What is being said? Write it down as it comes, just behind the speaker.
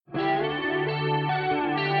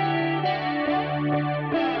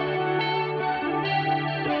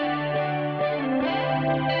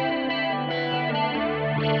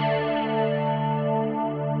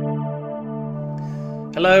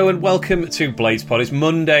Hello and welcome to Blades Pod. It's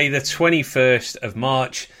Monday the 21st of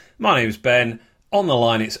March. My name's Ben. On the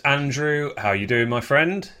line it's Andrew. How are you doing, my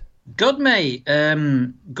friend? Good, mate.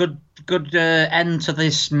 Good end to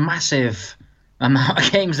this massive amount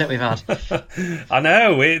of games that we've had. I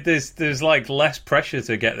know. There's like less pressure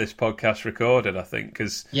to get this podcast recorded, I think,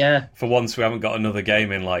 because for once we haven't got another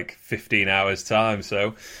game in like 15 hours' time.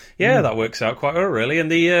 So, that works out quite well, really.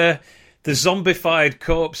 And the zombified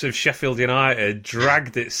corpse of Sheffield United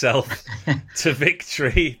dragged itself to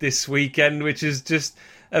victory this weekend, which is just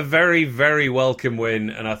a very, very welcome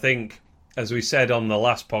win. And I think, as we said on the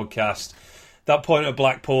last podcast, that point at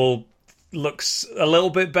Blackpool looks a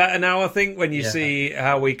little bit better now, I think, when you see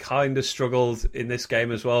how we kind of struggled in this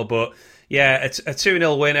game as well. But yeah, it's a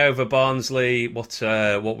 2-0 win over Barnsley. What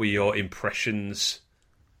were your impressions?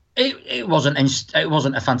 It wasn't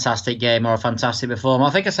a fantastic game or a fantastic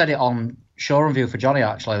performance. I think I said it on Show Review for Johnny,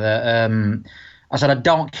 actually, that I said I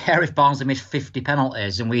don't care if Barnsley miss 50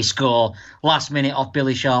 penalties and we score last minute off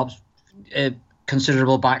Billy Sharp's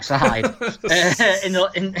considerable backside in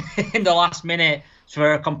the last minute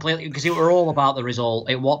for a completely, because it were all about the result.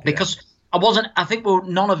 Because I wasn't. I think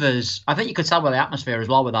none of us. I think you could tell by the atmosphere as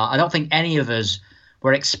well with that. I don't think any of us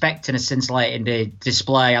were expecting a scintillating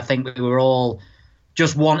display. I think we were all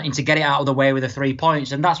just wanting to get it out of the way with the 3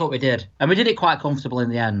 points, and that's what we did. And we did it quite comfortable in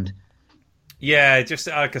the end. Yeah, just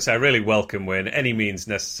like I say, a really welcome win, any means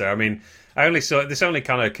necessary. I mean, I only saw this only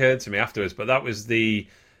kind of occurred to me afterwards, but that was the.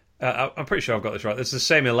 I'm pretty sure I've got this right. It's the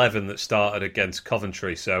same 11 that started against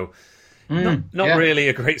Coventry, so not really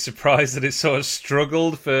a great surprise that it sort of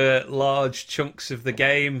struggled for large chunks of the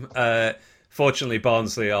game. Fortunately,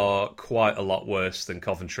 Barnsley are quite a lot worse than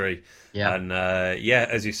Coventry. Yeah. And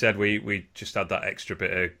as you said, we just had that extra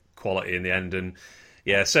bit of quality in the end. And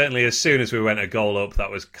yeah, certainly as soon as we went a goal up,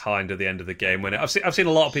 that was kind of the end of the game. When I've seen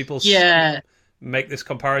a lot of people make this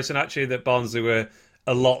comparison, actually, that Barnsley were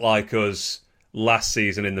a lot like us last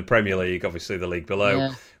season in the Premier League, obviously the league below,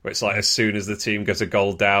 where it's like as soon as the team gets a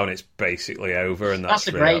goal down, it's basically over. And that's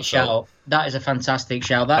a great shout. That is a fantastic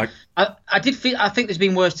shout. I think there's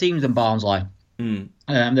been worse teams than Barnsley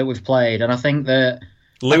that we've played, and I think that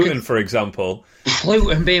Luton, for example,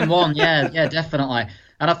 Luton being one, definitely.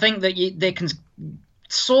 And I think that they can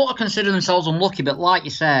sort of consider themselves unlucky, but like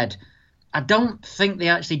you said, I don't think they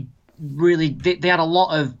actually really. They had a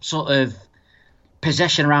lot of sort of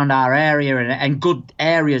possession around our area and good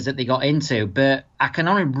areas that they got into, but I can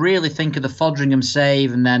only really think of the Fodringham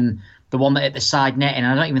save and then the one that hit the side netting.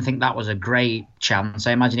 I don't even think that was a great chance.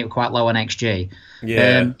 I imagine it was quite low on XG.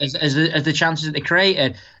 Yeah. As the chances that they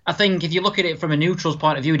created, I think if you look at it from a neutral's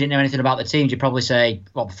point of view, didn't know anything about the teams, you'd probably say,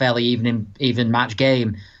 fairly even match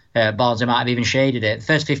game. Barnsley might have even shaded it.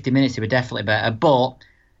 First 50 minutes they were definitely better, but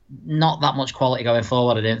not that much quality going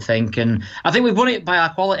forward, I didn't think. And I think we've won it by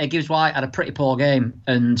our quality. Gibbs White had a pretty poor game.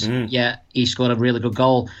 And, he scored a really good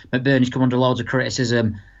goal. McBurney's come under loads of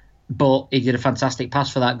criticism, but he did a fantastic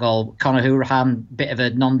pass for that goal. Conor Hourihane, bit of a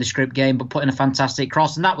nondescript game, but put in a fantastic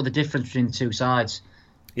cross. And that was the difference between the two sides.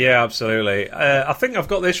 Yeah, absolutely. I think I've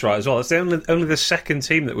got this right as well. It's only the second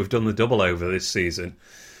team that we've done the double over this season.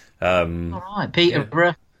 All right,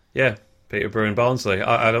 Peterborough. Yeah, Peterborough and Barnsley.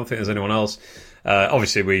 I don't think there's anyone else.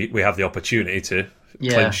 Obviously, we have the opportunity to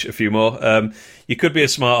clinch a few more. You could be a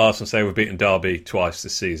smart arse and say we've beaten Derby twice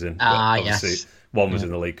this season. Yes. One was in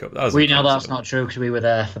the League Cup. We know that's not true because we were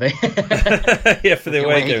there for the for the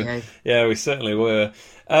away game. Yeah, we certainly were.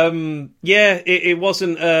 It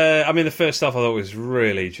wasn't. The first half I thought was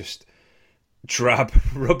really just drab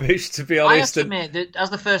rubbish, to be honest. I have to admit that as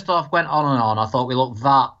the first half went on and on, I thought we looked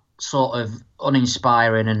that sort of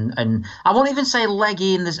uninspiring and I won't even say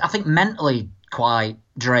leggy. I think mentally quite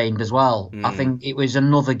drained as well. I think it was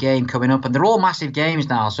another game coming up, and they're all massive games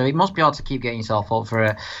now, so it must be hard to keep getting yourself up for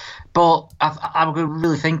it. But I was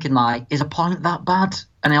really thinking, like, is a point that bad?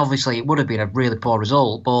 And obviously it would have been a really poor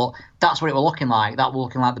result, but that's what it was looking like. That was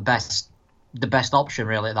looking like the best option,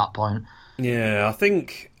 really, at that point. Yeah, I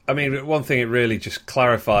think, one thing it really just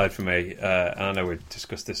clarified for me, and I know we've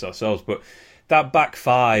discussed this ourselves, but that back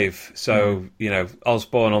five, so,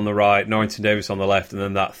 Osborne on the right, Norrington Davis on the left, and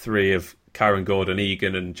then that three of Kieran Gordon,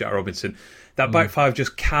 Egan and Jack Robinson, that back five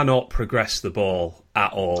just cannot progress the ball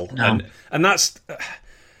at all. No. And that's...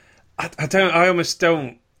 I almost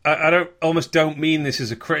don't mean this as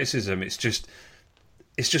a criticism. It's just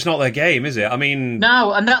not their game, is it?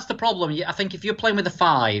 No, and that's the problem. I think if you're playing with a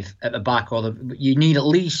five at the back, you need at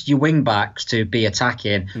least your wing backs to be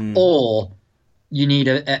attacking, or you need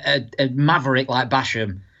a maverick like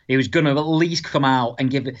Basham he was going to at least come out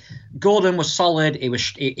and give it. Gordon was solid.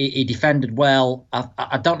 He defended well.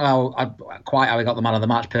 I don't know quite how he got the man of the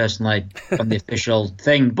match personally from the official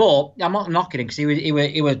thing, but I'm not knocking him because he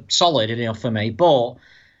was solid enough for me. But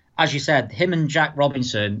as you said, him and Jack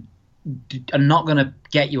Robinson are not going to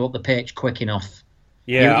get you up the pitch quick enough.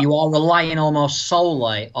 Yeah, you are relying almost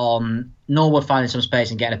solely on Norwood finding some space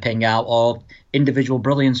and getting a ping out, or individual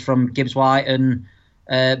brilliance from Gibbs White and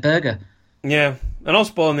Berger. Yeah, and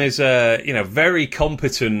Osborne is very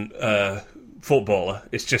competent footballer.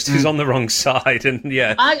 It's just he's on the wrong side, and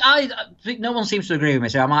yeah, I think no one seems to agree with me.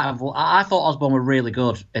 So I thought Osborne were really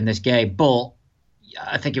good in this game, but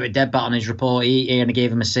I think it was dead bat on his report. He only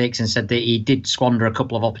gave him a 6 and said that he did squander a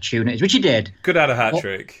couple of opportunities, which he did. Could have had a hat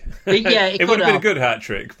trick. Yeah, it would have been a good hat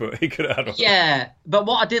trick, but he could have had one. Yeah, but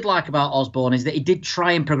what I did like about Osborne is that he did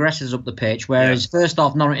try and progress us up the pitch, whereas first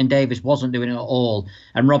off, Norrington Davis wasn't doing it at all,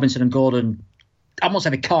 and Robinson and Gordon, I'm not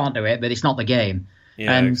saying they can't do it, but it's not the game.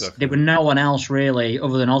 Yeah, and exactly. There was no one else really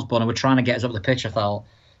other than Osborne who were trying to get us up the pitch, I felt.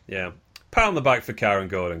 Yeah. Pat on the back for Karen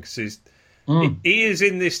Gordon, because he is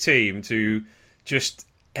in this team to just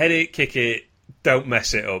head it, kick it, don't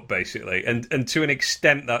mess it up, basically. And to an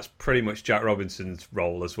extent, that's pretty much Jack Robinson's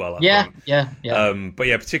role as well, I think. Yeah. But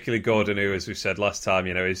yeah, particularly Gordon, who, as we said last time,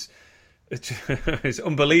 is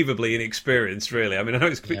unbelievably inexperienced, really. I mean, I know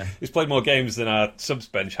he's played more games than our subs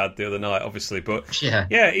bench had the other night, obviously, but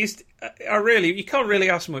you can't really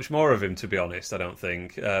ask much more of him, to be honest. I don't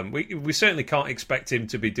think we certainly can't expect him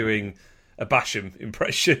to be doing a Basham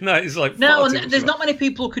impression. That is like there's not many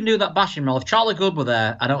people who can do that Basham role. If Charlie Good were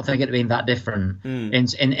there, I don't think it'd have been that different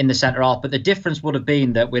in the centre half. But the difference would have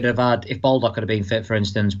been that we'd have had, if Baldock had been fit, for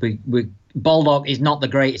instance, Baldock is not the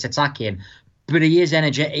greatest attacking, but he is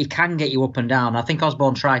energetic. He can get you up and down. I think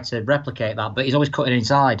Osborne tried to replicate that, but he's always cutting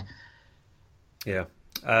inside. Yeah.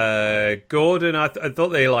 Gordon, I thought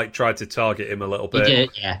they tried to target him a little bit. He did,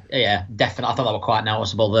 yeah, definitely. I thought that was quite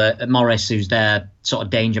noticeable. That Morris, who's their sort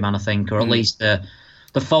of danger man, I think, or at least the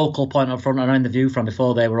focal point up front and in the view from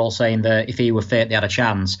before, they were all saying that if he were fit, they had a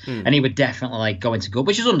chance, and he would definitely go into good,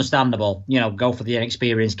 which is understandable. Go for the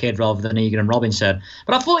inexperienced kid rather than Egan and Robinson.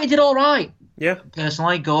 But I thought he did all right. Yeah,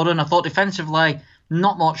 personally, Gordon. I thought defensively,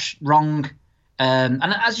 not much wrong. And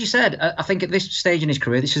as you said, I think at this stage in his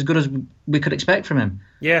career, this is as good as we could expect from him.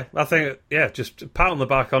 Yeah, I think, just a pat on the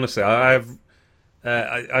back, honestly. I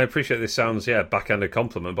appreciate this sounds, backhanded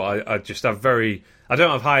compliment, but I just have I don't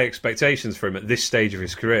have high expectations for him at this stage of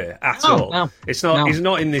his career at all. No, it's not. No. He's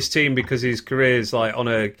not in this team because his career is on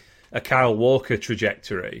a Kyle Walker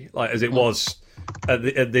trajectory, as it was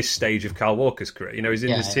at this stage of Kyle Walker's career. He's in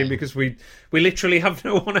this team because we literally have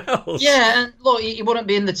no one else. Yeah, and look, he wouldn't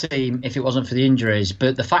be in the team if it wasn't for the injuries,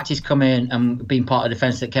 but the fact he's come in and been part of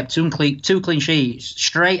defence that kept two clean sheets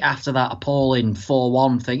straight after that appalling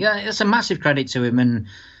 4-1 thing, it's a massive credit to him. And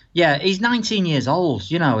he's 19 years old.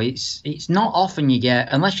 It's not often you get,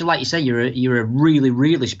 unless you, like you say, you're a really,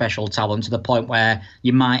 really special talent to the point where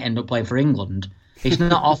you might end up playing for England. It's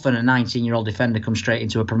not often a 19-year-old defender comes straight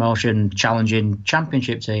into a promotion challenging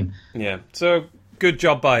championship team. Yeah, so good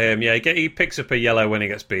job by him. Yeah, he picks up a yellow when he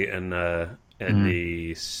gets beaten in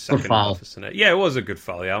the second half, isn't it? Yeah, it was a good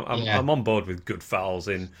foul. Yeah, I'm on board with good fouls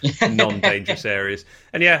in non-dangerous areas.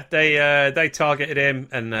 And they targeted him,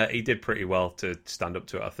 and he did pretty well to stand up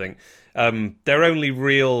to it, I think. Their only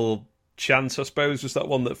real chance, I suppose, was that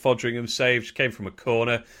one that Fodringham saved. Came from a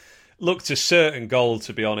corner. Looked a certain goal,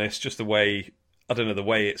 to be honest, just the way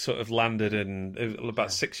it sort of landed, and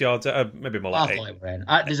about 6 yards, maybe more like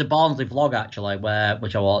 8. There's a Barnsley vlog, actually,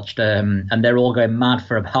 which I watched, and they're all going mad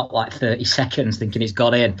for about 30 seconds thinking it's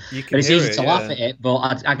got in. But it's easy to laugh at it, but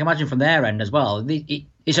I can imagine from their end as well.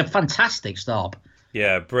 It's a fantastic stop.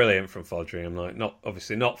 Yeah, brilliant from Fodringham.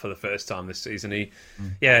 Not for the first time this season.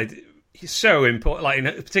 He's so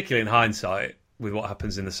important, particularly in hindsight, with what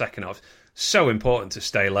happens in the second half. So important to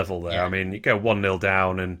stay level there. Yeah. I mean, you go 1-0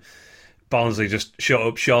 down and Barnsley just shut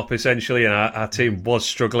up shop, essentially, and our team was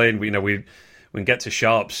struggling. We can get to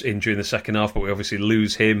Sharp's injury in the second half, but we obviously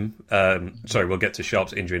lose him. We'll get to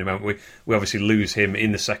Sharp's injury in a moment. We obviously lose him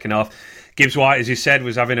in the second half. Gibbs White, as you said,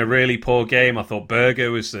 was having a really poor game. I thought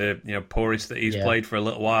Berger was the poorest that he's played for a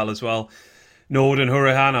little while as well. Nord and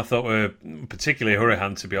Hurahan, I thought were, particularly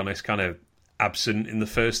Hurahan, to be honest, kind of absent in the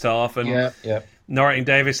first half. And Norrington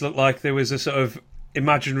Davis looked like there was a sort of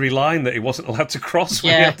imaginary line that he wasn't allowed to cross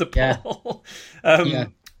when he had the ball.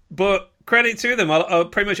 But credit to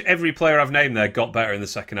them. Pretty much every player I've named there got better in the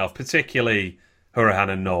second half, particularly Hurahan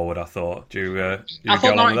and Norwood, I thought. I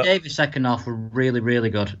thought Norrington Davis' second half were really, really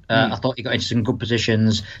good. I thought he got into some good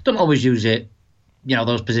positions. Don't always use it,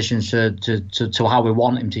 those positions to how we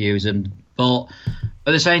want him to use them. But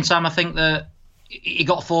at the same time, I think that he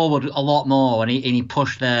got forward a lot more and he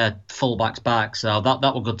pushed their fullbacks back, so that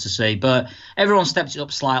was good to see. But everyone stepped it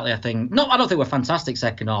up slightly, I think. No, I don't think we're fantastic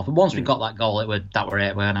second half, but once we got that goal, that were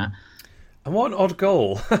it, weren't it? And what an odd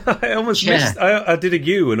goal. I almost missed. I did a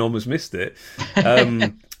U and almost missed it.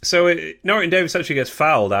 So Norton Davis actually gets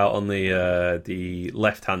fouled out on the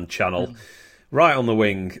left-hand channel, right on the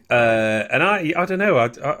wing. And I don't know,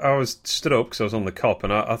 I was stood up because I was on the cop,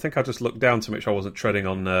 and I think I just looked down to make sure I wasn't treading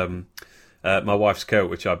on my wife's coat,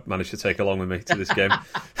 which I managed to take along with me to this game.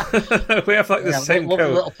 We have like the same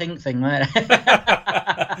coat. Little pink thing, right?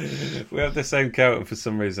 We have the same coat, and for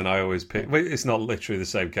some reason I always pick. Well, it's not literally the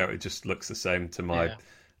same coat; it just looks the same to my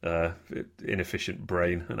inefficient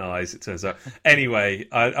brain and eyes. It turns out. Anyway,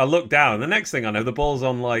 I look down. The next thing I know, the ball's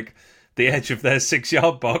on like the edge of their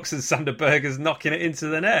 6-yard box, and Sander Berger's knocking it into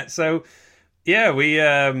the net. So, yeah, we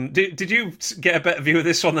did you get a better view of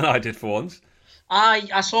this one than I did for once?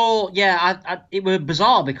 I saw, it was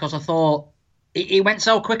bizarre because I thought it went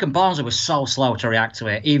so quick and Barnsley was so slow to react to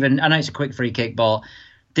it. Even, I know it's a quick free kick, but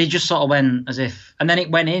they just sort of went as if, and then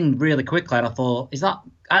it went in really quickly. And I thought,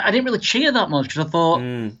 I didn't really cheer that much because I thought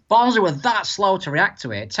Barnsley were that slow to react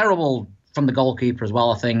to it. Terrible from the goalkeeper as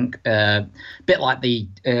well, I think. Bit like the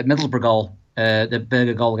Middlesbrough goal. The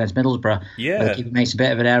Berger goal against Middlesbrough. Yeah. The keeper makes a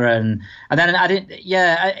bit of an error. And then I didn't,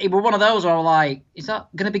 it was one of those where I was like, is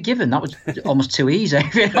that going to be given? That was almost too easy.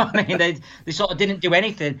 You know what I mean? They sort of didn't do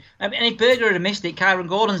anything. I mean, if Berger had missed it, Kyron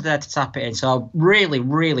Gordon's there to tap it in. So really,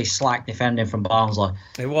 really slack defending from Barnsley.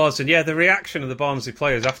 It was. And the reaction of the Barnsley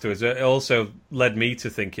players afterwards, it also led me to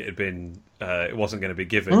think it had been, it wasn't going to be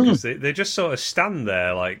given. Because they just sort of stand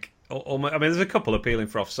there like, almost, I mean, there's a couple appealing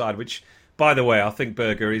for offside, which... By the way, I think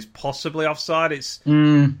Berger is possibly offside. It's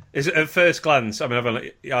at first glance. I mean,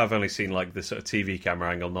 I've only seen like the sort of TV camera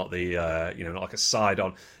angle, not the not like a side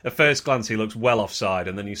on. At first glance, he looks well offside,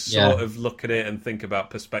 and then you sort of look at it and think about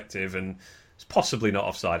perspective, and it's possibly not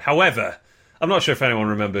offside. However, I'm not sure if anyone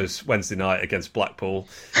remembers Wednesday night against Blackpool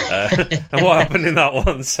and what happened in that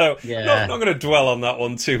one. So not going to dwell on that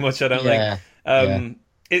one too much. I don't think.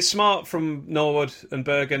 It's smart from Norwood and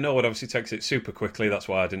Berger. Norwood obviously takes it super quickly. That's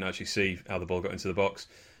why I didn't actually see how the ball got into the box.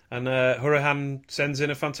 And Hourihane sends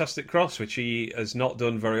in a fantastic cross, which he has not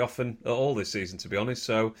done very often at all this season, to be honest.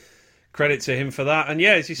 So credit to him for that. And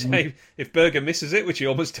as you say, if Berger misses it, which he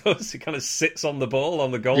almost does, he kind of sits on the ball,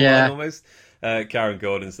 on the goal line almost. Kyron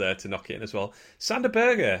Gordon's there to knock it in as well. Sander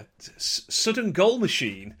Berger, sudden goal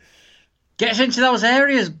machine. Gets into those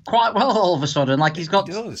areas quite well all of a sudden. Like he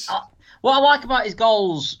does. What I like about his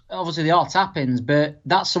goals, obviously they are tap-ins, but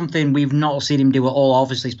that's something we've not seen him do at all.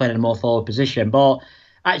 Obviously he's playing in a more forward position, but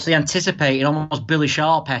actually anticipating almost Billy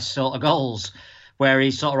Sharp-esque sort of goals where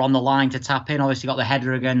he's sort of on the line to tap in. Obviously got the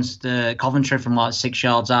header against Coventry from like 6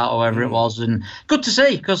 yards out or whatever it was, and good to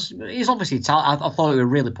see because he's obviously I thought he was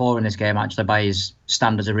really poor in this game actually by his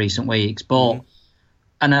standards of recent weeks, but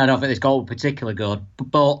and I don't think this goal was particularly good,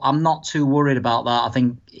 but I'm not too worried about that. I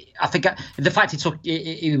think the fact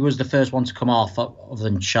he was the first one to come off, other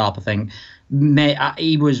than Sharp, I think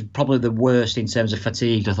he was probably the worst in terms of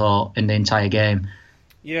fatigue, I thought, in the entire game.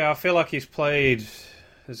 Yeah, I feel like he's played.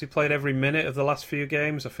 Has he played every minute of the last few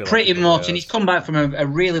games? I feel pretty much, and he's come back from a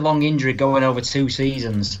really long injury, going over 2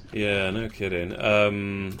 seasons. Yeah, no kidding.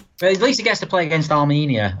 But at least he gets to play against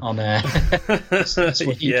Armenia on this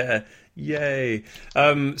week. Yeah. Yay.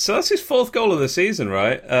 So that's his 4th goal of the season,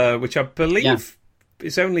 right? Which I believe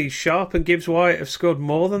is only Sharp and Gibbs-White have scored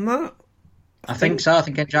more than that. I think so. I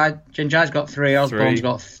think Njai's got 3, Osborne's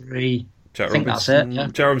got 3. Jack I think Robinson. That's it, yeah.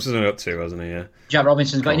 Jack Robinson's only got 2, hasn't he? Yeah. Jack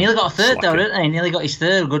Robinson's got. He nearly got a 3rd though, didn't he? He nearly got his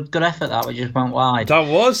 3rd. Good effort that, which just went wide. That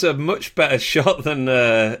was a much better shot than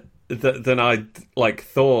I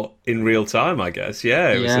thought in real time. I guess. Yeah,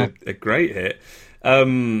 it was a great hit.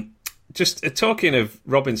 Just talking of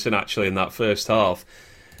Robinson, actually, in that first half,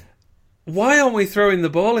 why aren't we throwing the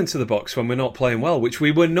ball into the box when we're not playing well? Which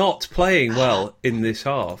we were not playing well in this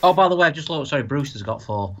half. Oh, by the way, I've just looked. Sorry, Brewster's got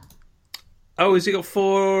 4. Oh, has he got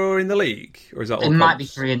 4 in the league, or is that all? It might be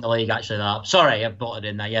 3 in the league, actually. That. Sorry, I've butted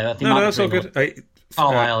in there. Yeah, I think no, that's all good.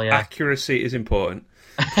 Accuracy is important.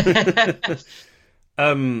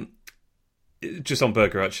 Just on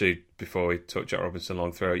Berger, actually, before we talk Jack Robinson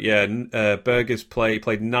long throw. Yeah, Berger's played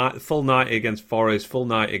full 90 against Forest, full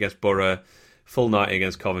 90 against Borough, full 90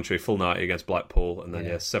 against Coventry, full 90 against Blackpool, and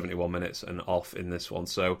then 71 minutes and off in this one.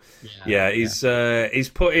 So he's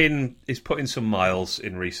put in some miles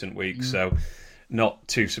in recent weeks. So not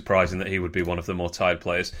too surprising that he would be one of the more tired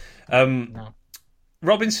players.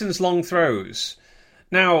 Robinson's long throws.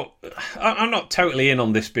 Now, I'm not totally in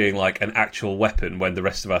on this being like an actual weapon when the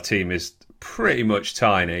rest of our team is pretty much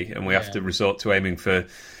tiny, and we have to resort to aiming for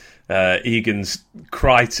Egan's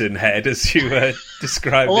Crichton head, as you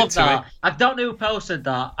described I love it to that. me. I don't know who posted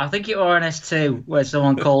that. I think it was an S2 where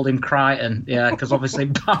someone called him Crichton. Yeah, because obviously,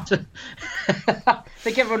 I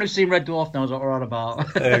think everyone who's seen Red Dwarf knows what we're on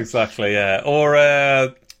about. Exactly, yeah.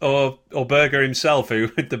 Or Berger himself, who,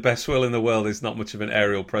 with the best will in the world, is not much of an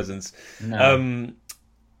aerial presence. No.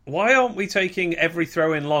 Why aren't we taking every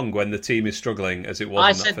throw in long when the team is struggling, as it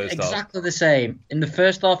was in that first half? I said exactly the same. In the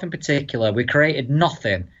first half in particular, we created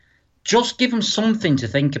nothing. Just give them something to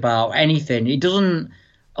think about, anything. It doesn't,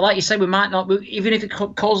 like you said, we might not, even if it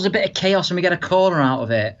causes a bit of chaos and we get a corner out of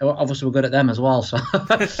it. Obviously, we're good at them as well. So,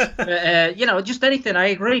 just anything. I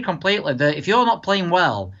agree completely that if you're not playing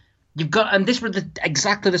well, you've got, and this was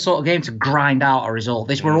exactly the sort of game to grind out a result.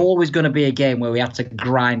 This were always going to be a game where we had to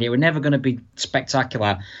grind it. We're never going to be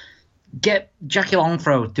spectacular. Get Jackie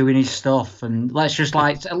Longthrow doing his stuff, and let's just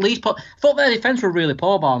at least put. I thought their defence were really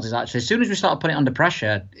poor, Barnes. Actually, as soon as we started putting it under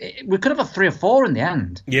pressure, we could have had 3 or 4 in the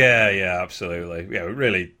end. Yeah, absolutely. Yeah, we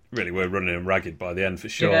really were running them ragged by the end for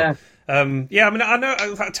sure. Yeah. I mean, I know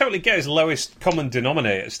I totally get his lowest common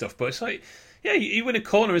denominator stuff, but it's like, yeah, you win a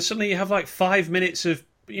corner and suddenly you have like 5 minutes of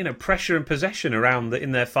pressure and possession around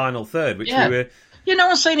in their final third, which we were.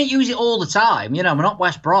 I'm saying they use it all the time. We're not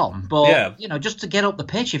West Brom, but just to get up the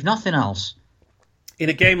pitch, if nothing else. In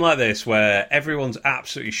a game like this where everyone's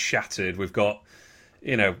absolutely shattered, we've got,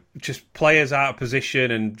 just players out of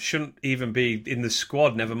position and shouldn't even be in the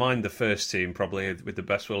squad, never mind the first team, probably with the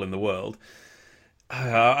best will in the world.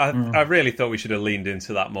 I really thought we should have leaned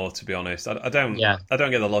into that more, to be honest. I don't get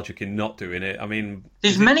the logic in not doing it. I mean,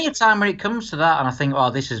 there's many a time when it comes to that, and I think,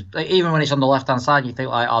 this is, even when it's on the left hand side, you think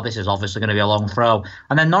this is obviously going to be a long throw,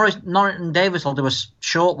 and then Norrington Davis will do a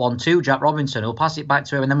short one to Jack Robinson, who'll pass it back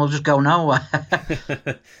to him, and then we'll just go nowhere.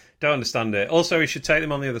 Don't understand it. Also, he should take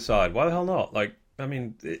them on the other side. Why the hell not? I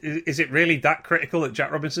mean, is it really that critical that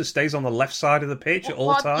Jack Robinson stays on the left side of the pitch at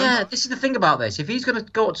all times? Yeah, this is the thing about this. If he's going to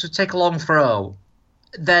go to take a long throw,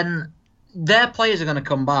 then their players are going to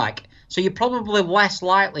come back. So you're probably less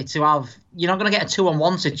likely to have. You're not going to get a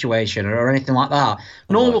 2-on-1 situation or anything like that.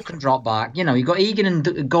 Norwell can drop back. You've got Egan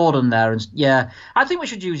and Gordon there, and I think we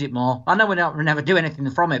should use it more. I know we never do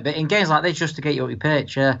anything from it, but in games like this, just to get you up your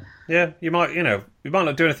pitch, yeah, you might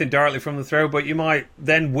not do anything directly from the throw, but you might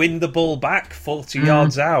then win the ball back 40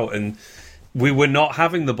 yards out, and we were not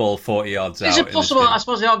having the ball 40 yards out. Is it possible? I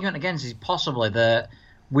suppose the argument against is possibly that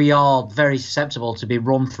we are very susceptible to be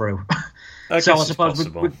run through. So I suppose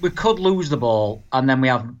we could lose the ball, and then we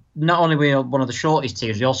have not only we are one of the shortest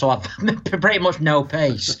teams, we also have pretty much no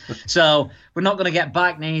pace. So we're not going to get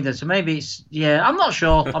back neither. So maybe it's I'm not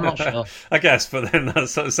sure. I guess, but then that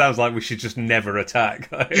sort of sounds like we should just never attack.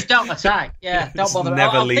 Just don't attack. Yeah, don't bother.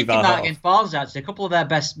 Never leave our half. Against Barnes, actually, a couple of their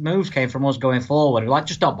best moves came from us going forward. We're like,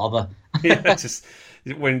 just don't bother.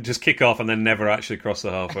 Just kick off and then never actually cross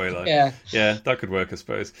the halfway line. Yeah, that could work, I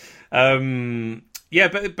suppose.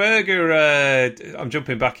 But Berger, I'm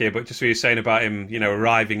jumping back here, but just what you're saying about him,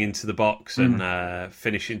 arriving into the box and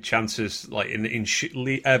finishing chances like in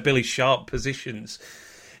Billy Sharp positions.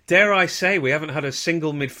 Dare I say, we haven't had a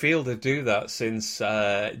single midfielder do that since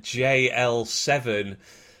JL7 in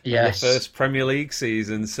the first Premier League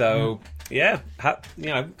season. So,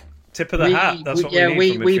 tip of the hat. That's what we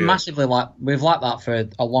need from midfield. We massively we've liked that for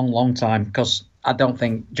a long, long time, because I don't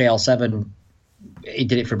think JL7. He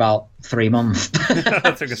did it for about 3 months.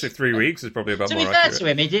 I think I said 3 weeks is probably about more accurate. To be fair to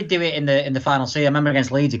him, he did do it in the final season. I remember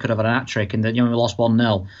against Leeds, he could have had an hat-trick, and we lost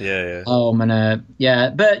 1-0. Yeah.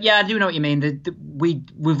 But I do know what you mean.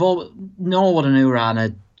 We've all Norwood and Uran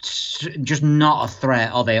are just not a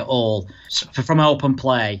threat, are they, at all, from open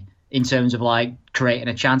play in terms of creating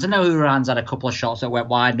a chance. I know Uran's had a couple of shots that went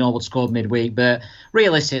wide. Norwood scored midweek, but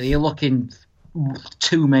realistically, you're looking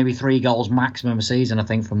 2, maybe 3 goals maximum a season, I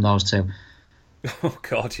think, from those two. Oh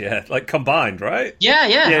God, yeah, combined, right?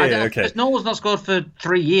 Yeah. Okay. Because Norwood's not scored for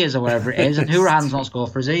 3 years or whatever it is, and Hurahan's not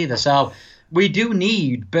scored for us either. So we do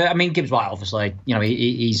need, but I mean, Gibbs White, obviously,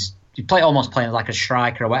 he's almost playing like a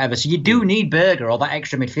striker or whatever. So you do need Berger or that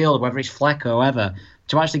extra midfielder, whether it's Fleck or whoever,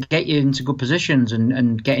 to actually get you into good positions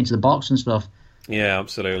and get into the box and stuff. Yeah,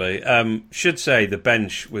 absolutely. Should say the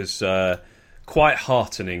bench was quite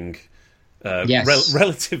heartening. Yes.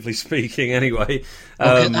 Relatively speaking, anyway.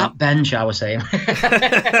 Look at that bench, I was saying.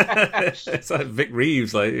 It's like Vic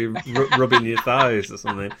Reeves, rubbing your thighs or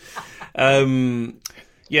something.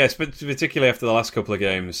 Yes, but particularly after the last couple of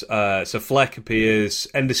games. So Fleck appears,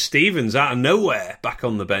 Ender Stevens out of nowhere back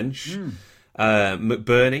on the bench.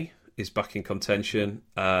 McBurney is back in contention,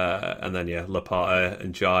 and then Lapata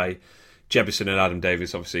and Jai Jebison and Adam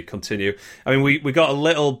Davies obviously continue. I mean, we got a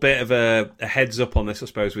little bit of a heads up on this, I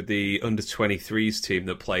suppose, with the under-23s team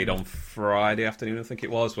that played on Friday afternoon, I think it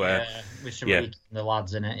was, where with Sharik and the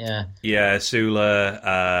lads in it,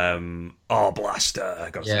 Sula, Blaster, I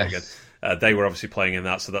got to say again. They were obviously playing in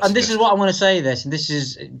that, so that's. And this is what I'm going to say.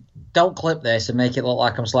 Don't clip this and make it look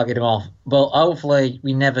like I'm slagging him off. But hopefully,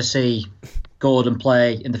 we never see Gordon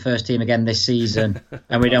play in the first team again this season,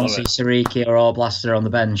 and we don't see Sariki or Blaster on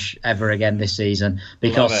the bench ever again this season,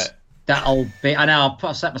 because that'll be. I know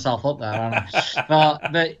I'll set myself up there,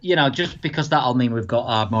 but just because that'll mean we've got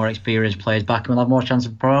our more experienced players back, and we'll have more chance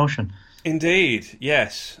of promotion. Indeed,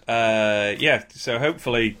 yes. So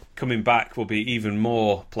hopefully coming back will be even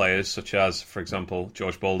more players, such as, for example,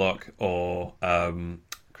 George Baldock or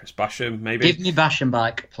Chris Basham, maybe. Give me Basham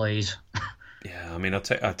back, please. Yeah, I mean,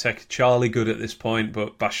 I'd take Charlie Good at this point,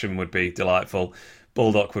 but Basham would be delightful.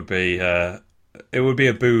 Baldock would be... it would be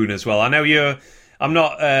a boon as well. I know I'm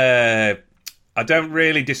not... I don't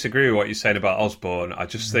really disagree with what you're saying about Osborne. I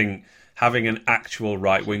just think having an actual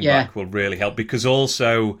right wing-back will really help, because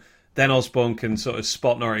also... Then Osborne can sort of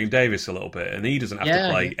spot Norrington Davis a little bit, and he doesn't have to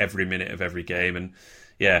play every minute of every game. And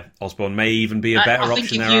Osborne may even be a better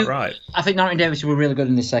option there outright. I think Norrington Davis will be really good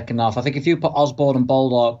in the second half. I think if you put Osborne and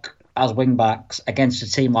Baldock as wing backs against a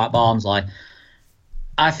team like Barnsley,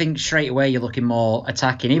 I think straight away you're looking more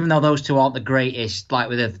attacking, even though those two aren't the greatest, like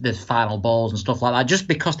with the final balls and stuff like that, just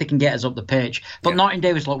because they can get us up the pitch. But Norrington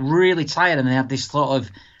Davis looked really tired, and they had this sort of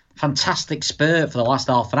fantastic spurt for the last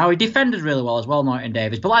half an hour. He defended really well as well, Norrington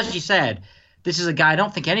Davis. But as you said, this is a guy I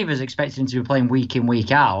don't think any of us expected him to be playing week in,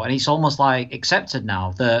 week out. And it's almost like accepted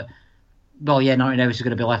now that, Norrington Davis is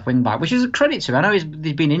going to be left wing back, which is a credit to him. I know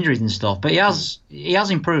there's been injuries and stuff, but he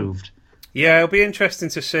has improved. Yeah, it'll be interesting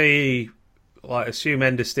to see, assume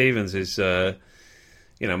Ender Stevens is...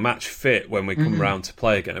 match fit when we come round to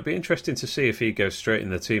play again. It'd be interesting to see if he goes straight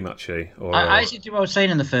in the team, actually. Or, I actually do what I was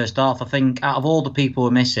saying in the first half. I think out of all the people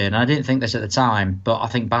we're missing, I didn't think this at the time, but I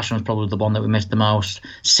think Basham's probably the one that we missed the most,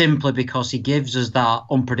 simply because he gives us that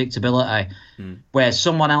unpredictability where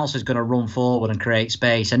someone else is going to run forward and create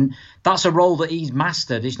space. And that's a role that he's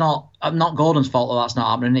mastered. It's not Gordon's fault that that's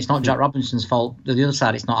not happening. It's not Jack Robinson's fault. To the other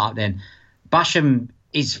side, it's not happening. Basham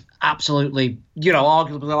is absolutely,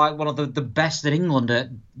 arguably like one of the best in England at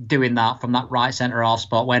doing that from that right centre half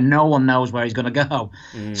spot where no one knows where he's going to go.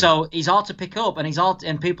 So he's hard to pick up, and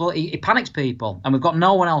he panics people, and we've got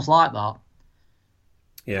no one else like that.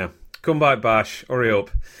 Yeah. Come back, Bash. Hurry up.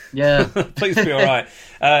 Yeah. Please be all right.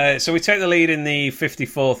 So we take the lead in the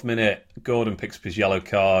 54th minute. Gordon picks up his yellow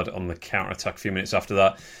card on the counter-attack a few minutes after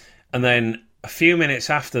that. And then a few minutes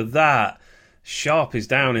after that, Sharp is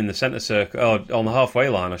down in the centre circle, on the halfway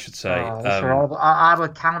line, I should say. I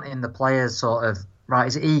would count in the players sort of. Right,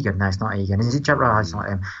 is it Egan? No, it's not Egan. Is it Jack Rice? It's not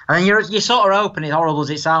him. And then you're sort of hoping, as horrible as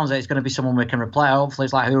it sounds, that it's going to be someone we can replace. Hopefully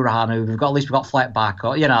it's like Hourahan, who at least we've got Fleck back.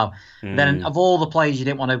 Or, Then of all the players you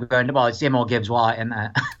didn't want to go into, it's him or Gibbs White, isn't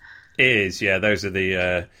it? It is, yeah. Those are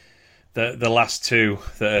the last two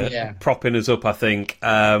that are propping us up, I think.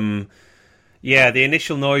 The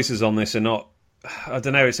initial noises on this are not... I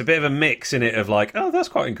don't know, it's a bit of a mix in it of like, that's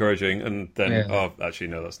quite encouraging, and then, actually,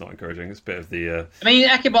 no, that's not encouraging. It's a bit of the... I mean,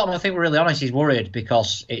 Eckenbottom, I think we're really honest, he's worried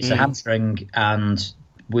because it's a hamstring, and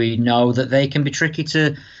we know that they can be tricky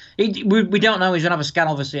to... We don't know, he's going to have a scan,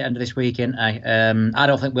 obviously, at the end of this weekend. I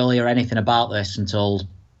don't think we'll hear anything about this until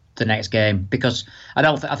the next game, because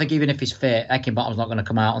I think even if he's fit, Eckenbottom's not going to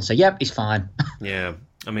come out and say, yep, he's fine. Yeah,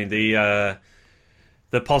 I mean, the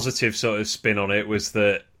positive sort of spin on it was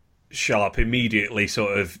that Sharp immediately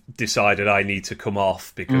sort of decided I need to come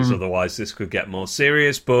off because otherwise this could get more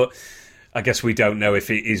serious. But I guess we don't know if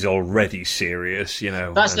it is already serious,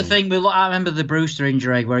 That's the thing. I remember the Brewster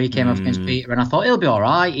injury where he came off against Peter, and I thought he'll be all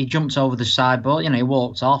right. He jumped over the side, but he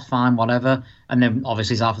walked off, fine, whatever. And then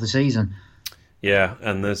obviously he's out for the season. Yeah,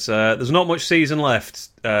 and there's not much season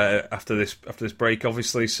left after this break,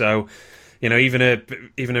 obviously. So, even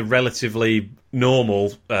a relatively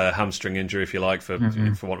normal hamstring injury, if you like, for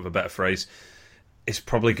want of a better phrase, is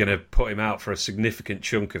probably going to put him out for a significant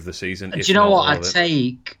chunk of the season. Do you know what? I'd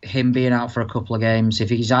take him being out for a couple of games. If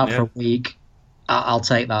he's out for a week, I'll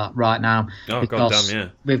take that right now. Oh, goddamn, yeah.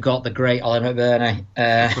 We've got the great Ollie McBurney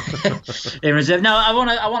in reserve. No, I want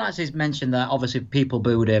to actually mention that obviously people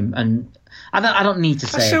booed him, and I don't need to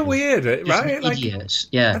say. That's so weird, right? Idiots.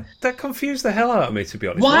 Yeah. That confused the hell out of me, to be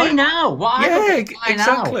honest. Why now? Why exactly.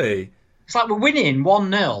 Now? It's like we're winning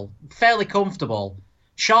 1-0, fairly comfortable.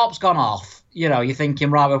 Sharp's gone off. You're thinking,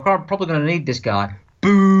 right, we're probably going to need this guy.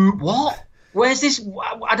 Boo! What? Where's this?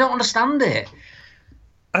 I don't understand it.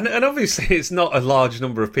 And obviously, it's not a large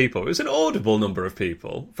number of people. It was an audible number of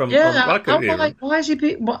people from. Why is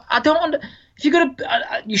he? I don't. If you're gonna,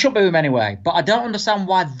 you should boo him anyway. But I don't understand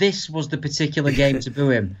why this was the particular game to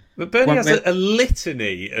boo him. But Bernie has a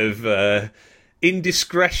litany of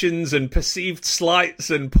indiscretions and perceived slights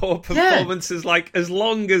and poor performances, like as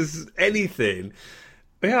long as anything.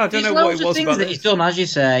 But yeah, I don't know what it was about that he's done, as you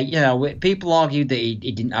say. You know, people argued that he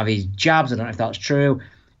didn't have his jabs. I don't know if that's true.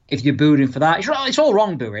 If you booed him for that, it's all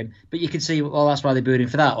wrong booing, but you can see, well, that's why they booed him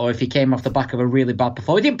for that. Or if he came off the back of a really bad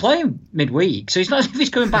performance. He didn't play him midweek, so it's not as if he's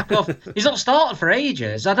coming back off. He's not started for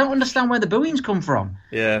ages. I don't understand where the booing's come from.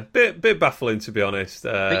 Yeah, bit baffling, to be honest.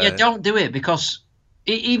 But yeah, don't do it, because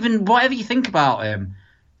even whatever you think about him,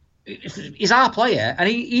 he's our player, and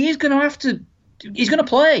he is going to have to. He's going to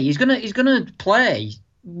play. He's going to play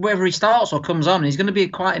whether he starts or comes on. He's going to be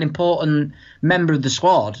quite an important member of the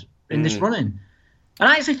squad in this running. And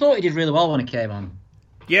I actually thought he did really well when he came on.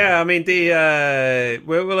 Yeah, I mean,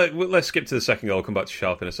 let's skip to the second goal. I'll come back to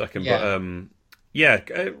Sharp in a second. Yeah.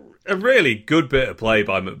 But a really good bit of play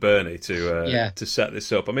by McBurney to set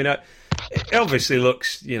this up. I mean, it obviously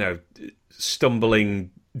looks, stumbling,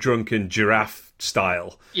 drunken giraffe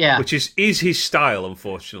style. Yeah, which is his style.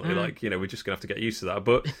 Unfortunately, we're just gonna have to get used to that.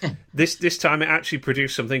 But this time, it actually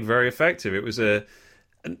produced something very effective. It was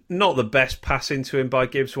not the best pass into him by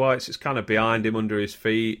Gibbs White. It's kind of behind him, under his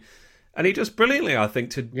feet. And he does brilliantly, I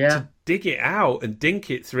think, to dig it out and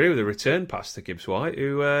dink it through the return pass to Gibbs White,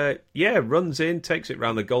 who, runs in, takes it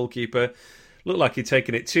round the goalkeeper. Looked like he'd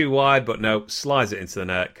taken it too wide, but no, slides it into the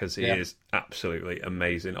net because he is absolutely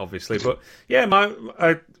amazing, obviously. But yeah, my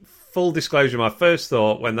full disclosure, my first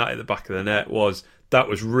thought when that hit the back of the net was that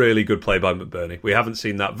was really good play by McBurney. We haven't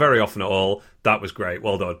seen that very often at all. That was great.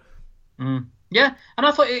 Well done. Yeah, and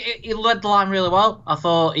I thought he led the line really well. I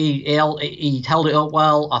thought he held it up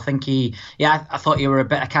well. I think I thought you were a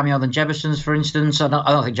better cameo than Jefferson's, for instance. I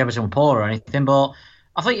don't think Jefferson was poor or anything, but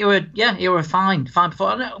I think you were fine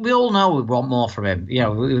before. We all know we want more from him.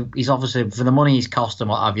 He's obviously, for the money he's cost and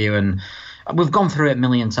what have you, and we've gone through it a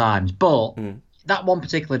million times. But that one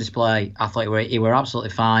particular display, I thought he were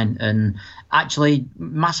absolutely fine and actually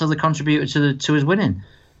massively contributed to his winning.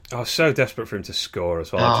 I was so desperate for him to score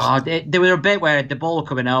as well. There was a bit where the ball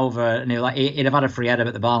coming over and he'd have had a free header,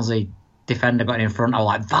 but the Barnsley defender got in front. I was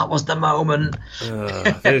like, that was the moment.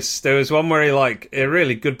 There was one where he, a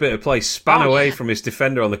really good bit of play, span away from his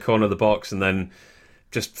defender on the corner of the box and then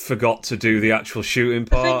just forgot to do the actual shooting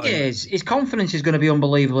part. The thing is, his confidence is going to be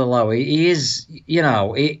unbelievably low. He is,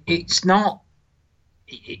 it's not...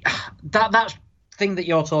 That thing that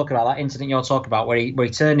you're talking about, that incident you're talking about, where he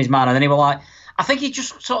turned his man and then he was like... I think he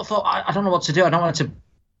just sort of thought, I don't know what to do. I don't want to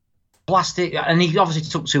blast it. And he obviously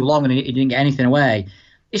took too long and he didn't get anything away.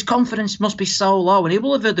 His confidence must be so low. And he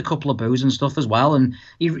will have heard a couple of boos and stuff as well. And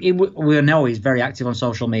we know he's very active on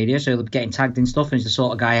social media, so he'll be getting tagged in stuff. And he's the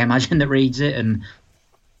sort of guy, I imagine, that reads it and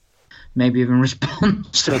maybe even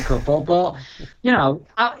responds to a couple. But,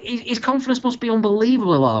 his confidence must be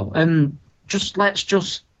unbelievably low. And let's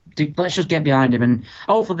just get behind him, and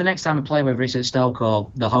hopefully the next time we play, whether it's at Stoke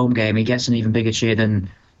or the home game, he gets an even bigger cheer than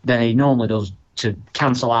he normally does to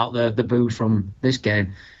cancel out the boo from this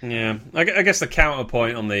game. Yeah, I guess the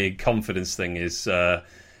counterpoint on the confidence thing is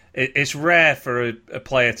it's rare for a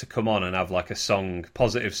player to come on and have a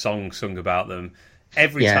positive song sung about them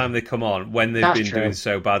every time they come on when they've been doing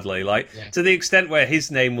so badly, to the extent where his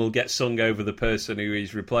name will get sung over the person who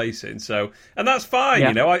he's replacing. So, and that's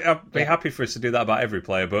fine, I'd be happy for us to do that about every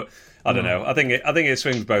player, but I don't know. I think it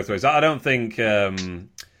swings both ways. I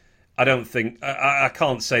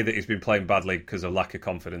can't say that he's been playing badly because of lack of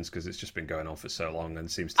confidence, because it's just been going on for so long and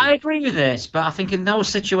seems to... I agree with this, but I think in those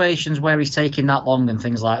situations where he's taking that long and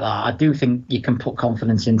things like that, I do think you can put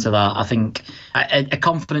confidence into that. I think a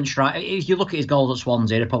confident striker, if you look at his goals at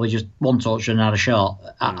Swansea, they're probably just one touch and had a shot.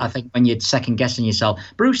 I think when you're second guessing yourself,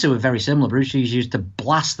 Brewster was very similar. Brewster used to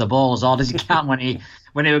blast the ball as hard as he can when he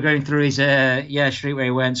were going through his street where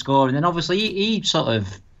he weren't scoring. And then obviously he sort of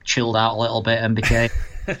chilled out a little bit and became...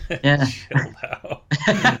 Yeah, chilled out.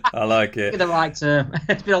 I like it. The right term.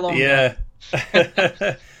 It's been a long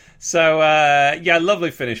time. So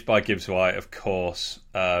lovely finish by Gibbs White, of course.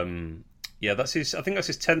 That's his. I think that's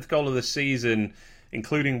his 10th goal of the season,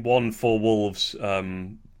 including one for Wolves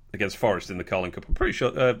against Forest in the Carling Cup. I'm pretty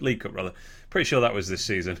sure League Cup rather. Pretty sure that was this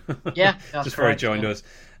season. Yeah, just before he joined us.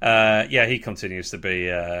 He continues to be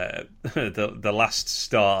the last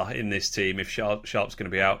star in this team if Sharp's going to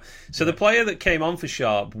be out. So the player that came on for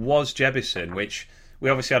Sharp was Jebbison, which we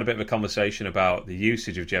obviously had a bit of a conversation about the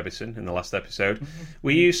usage of Jebbison in the last episode.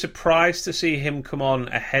 Were you surprised to see him come on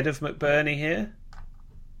ahead of McBurney here?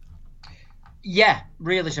 Yeah,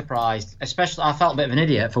 really surprised. Especially, I felt a bit of an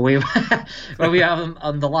idiot for when we have him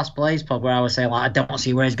on the last plays pod where I was saying like, I don't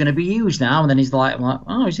see where he's going to be used now, and then he's like, I'm like,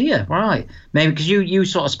 oh, he's here, right? Maybe because you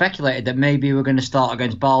sort of speculated that maybe we were going to start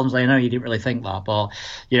against Barnsley. I know you didn't really think that, but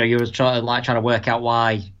you were trying to work out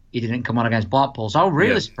why he didn't come on against Blackpool. So I was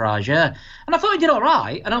really surprised, yeah. And I thought he did all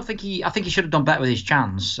right. I think he should have done better with his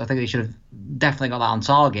chance. I think he should have definitely got that on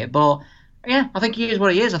target. But yeah, I think he is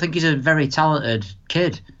what he is. I think he's a very talented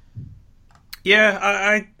kid.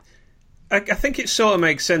 Yeah, I think it sort of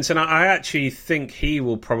makes sense, and I actually think he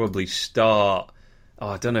will probably start. Oh,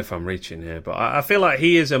 I don't know if I'm reaching here, but I feel like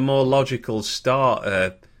he is a more logical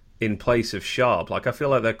starter in place of Sharp. Like I feel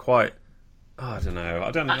like they're quite. Oh, I don't know.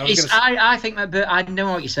 I think I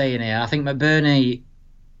know what you're saying here. I think McBurney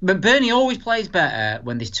always plays better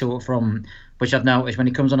when there's two up front, which I've noticed when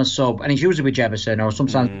he comes on a sub, and he's usually with Jefferson, or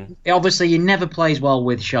sometimes. Obviously, he never plays well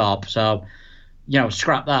with Sharp, so.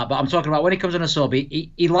 Scrap that. But I'm talking about when he comes on a sub,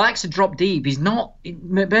 he likes to drop deep.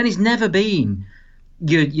 McBurney's never been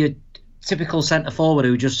your typical centre forward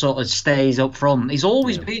who just sort of stays up front. He's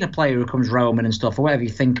always been a player who comes roaming and stuff, or whatever you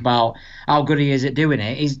think about how good he is at doing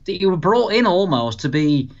it. He was brought in almost to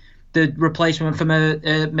be the replacement for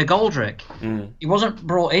McGoldrick. He wasn't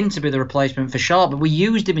brought in to be the replacement for Sharp, but we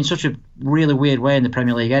used him in such a really weird way in the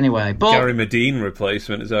Premier League anyway. But Gary Medine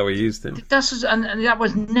replacement is how we used him. And that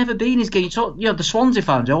was never been his game. The Swansea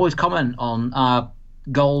fans always comment on our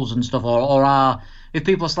goals and stuff, or if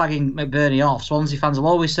people are slagging McBurney off, Swansea fans will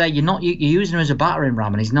always say you're using him as a battering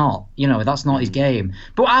ram, and he's not. That's not his game.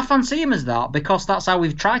 But I fancy him as that because that's how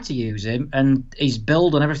we've tried to use him, and his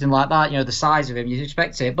build and everything like that. The size of him, you'd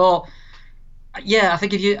expect it. But yeah, I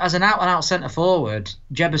think if you as an out-and-out centre forward,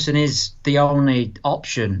 Jefferson is the only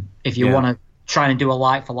option if you want to try and do a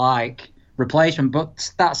like-for-like replacement.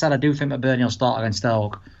 But that said, I do think McBurney will start against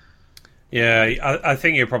Stoke. Yeah, I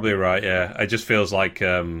think you're probably right. Yeah, it just feels like.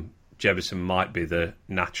 Jefferson might be the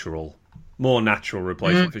more natural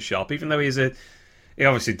replacement for Sharp, even though he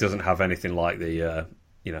obviously doesn't have anything like the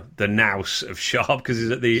nous of Sharp because he's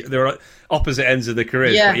at the opposite ends of the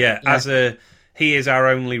careers. Yeah, but he is our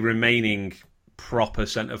only remaining proper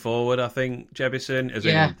centre forward. I think Jefferson,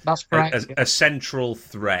 that's correct. As a central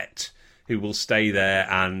threat who will stay there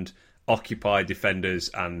and occupy defenders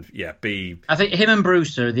and be. I think him and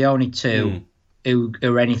Brewster are the only two who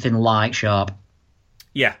are anything like Sharp.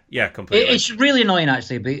 Yeah, completely. It's really annoying,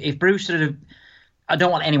 actually. But if Brewster I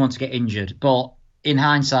don't want anyone to get injured, but in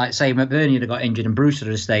hindsight, say McBurney had got injured and Brewster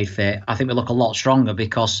had stayed fit, I think we look a lot stronger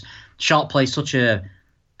because Sharp plays such a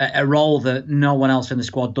role that no one else in the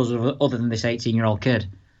squad does other than this 18-year-old kid.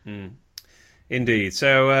 Indeed.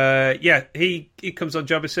 So, he comes on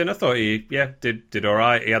Jefferson. I thought he did all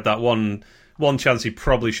right. He had that one chance he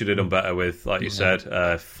probably should have done better with, like you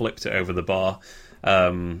said, flipped it over the bar.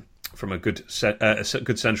 From a good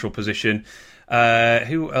central position.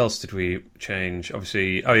 Who else did we change?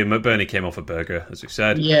 Obviously, McBurney came off a burger, as we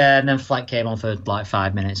said. Yeah, and then Fleck came on for like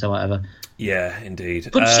 5 minutes or whatever. Yeah, indeed.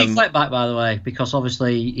 Good to see Fleck back, by the way, because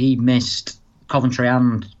obviously he missed Coventry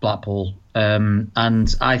and Blackpool.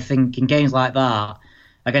 And I think in games like that,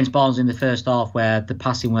 against Barnsley in the first half, where the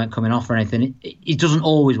passing weren't coming off or anything, it doesn't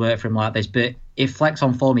always work for him like this. But if Fleck's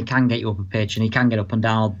on form, he can get you up a pitch and he can get up and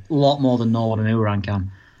down a lot more than Norwood and Uran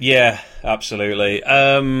can. Yeah, absolutely.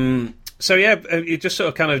 So it just sort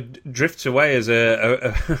of kind of drifts away as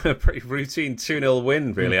a pretty routine 2-0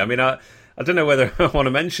 win, really. I mean, I don't know whether I want to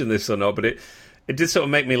mention this or not, but it did sort of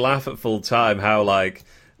make me laugh at full time how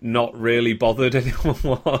not really bothered anyone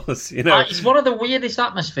was. It's one of the weirdest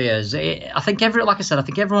atmospheres. I think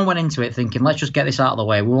everyone went into it thinking, let's just get this out of the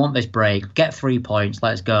way. We want this break, get 3 points,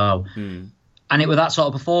 let's go. And it was that sort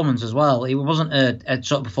of performance as well. It wasn't a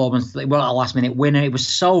sort of performance that wasn't a last-minute winner. It was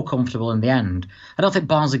so comfortable in the end. I don't think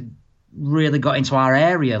Barnsley really got into our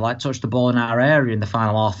area, touched the ball in our area in the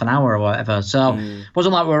final half an hour or whatever. So it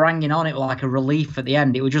wasn't like we were hanging on. It was like a relief at the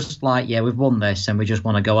end. It was just like, we've won this and we just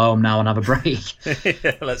want to go home now and have a break.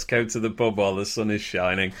 Let's go to the pub while the sun is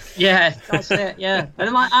shining. Yeah, that's it, yeah. And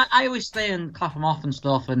I always stay and clap them off and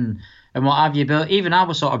stuff and what have you. But even I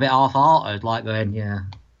was sort of a bit half-hearted, going, Yeah.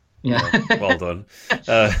 Well done.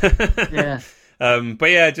 Yeah.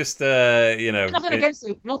 But just nothing against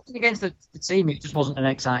the team. It just wasn't an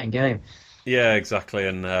exciting game. Yeah, exactly.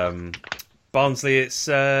 And Barnsley, it's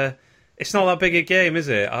not that big a game, is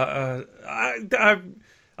it? I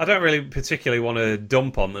don't really particularly want to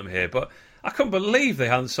dump on them here, but I couldn't believe they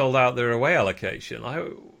hadn't sold out their away allocation.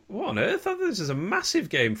 What on earth? I thought this is a massive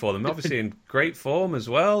game for them. Obviously in great form as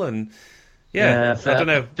well, and. Yeah, I don't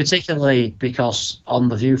know. Particularly because on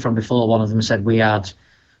the view from before, one of them said we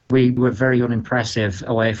were very unimpressive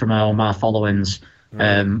away from home, our followings.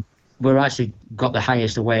 Right. we're actually got the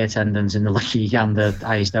highest away attendance in the league and the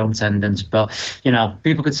highest home attendance. But,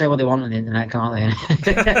 people could say what they want on the internet, can't they?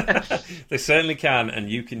 They certainly can, and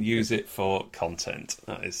you can use it for content.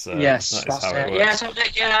 That is, yes, that's how it works.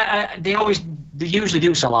 They usually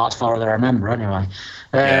do sell out for it, I remember, anyway.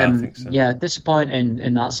 I think so. Yeah, disappointing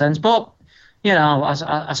in that sense. But,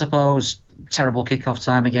 I suppose terrible kickoff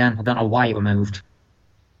time again. I don't know why it was moved.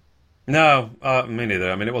 No, me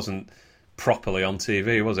neither. I mean, it wasn't properly on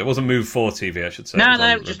TV, was it? It wasn't moved for TV, I should say. No,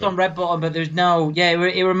 it was just on Red Button, but there's no... Yeah,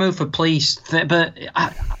 it was moved for police. But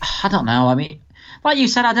I don't know. I mean, like you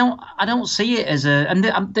said, I don't see it as a...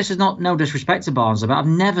 And this is no disrespect to Barnsley, but I've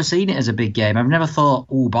never seen it as a big game. I've never thought,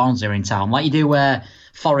 Barnsley are in town. Like you do where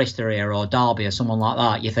Forest are here or Derby or someone like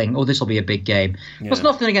that. You think, this will be a big game. Yeah. There's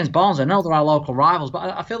nothing against Barnsley. I know they're our local rivals,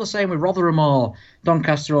 but I feel the same with Rotherham or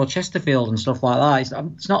Doncaster or Chesterfield and stuff like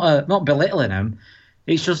that. It's not belittling them.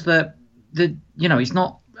 It's just that... it's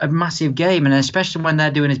not a massive game, and especially when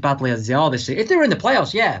they're doing as badly as they are this season. If they're in the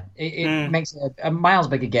playoffs, it makes it a miles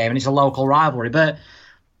bigger game, and it's a local rivalry. But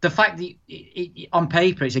the fact that on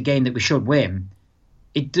paper it's a game that we should win,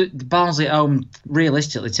 Barnsley at home,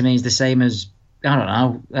 realistically, to me, is the same as, I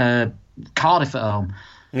don't know, Cardiff at home.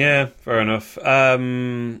 Yeah, fair enough.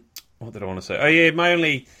 What did I want to say? Oh, yeah,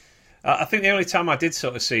 I think the only time I did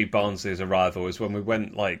sort of see Barnsley as a rival was when we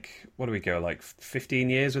went, 15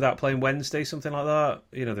 years without playing Wednesday, something like that.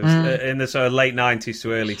 There was, in the sort of late 90s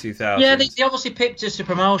to early 2000s. Yeah, they obviously picked us to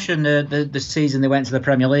promotion the season they went to the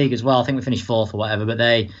Premier League as well. I think we finished fourth or whatever, but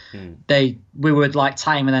we were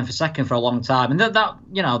tying with them for second for a long time, and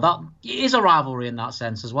that is a rivalry in that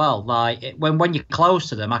sense as well. Like when you're close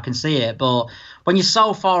to them, I can see it, but when you're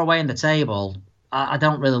so far away in the table, I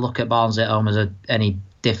don't really look at Barnsley at home as any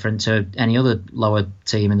different to any other lower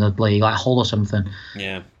team in the league, like Hull or something.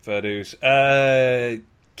 Yeah, fair dues.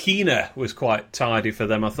 Keena was quite tidy for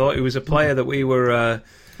them, I thought. He was a player that we were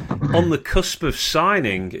on the cusp of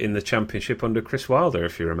signing in the Championship under Chris Wilder,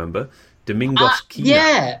 if you remember. Domingos Keena.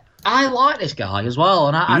 Yeah, I like this guy as well.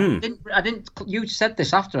 And I didn't. You said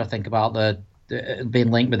this after, I think, about the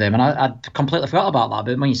being linked with him, and I completely forgot about that.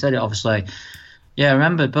 But when you said it, obviously, I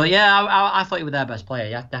remembered. But yeah, I thought he was their best player.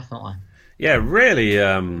 Yeah, definitely. Yeah, really.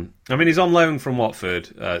 I mean, he's on loan from Watford,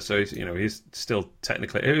 so he's still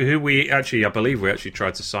technically who we actually, I believe, we actually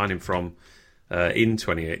tried to sign him from in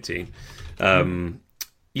 2018.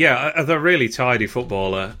 Yeah, they're a really tidy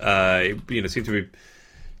footballer.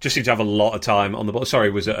 Seemed to have a lot of time on the ball. Sorry,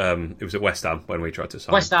 it was at West Ham when we tried to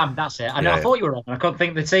sign. West Ham, that's it. I know. I thought you were wrong. I couldn't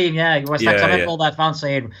think of the team. Yeah, West Ham. I remember all their fans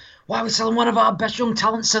saying, "Why are we selling one of our best young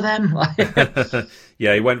talents to them?"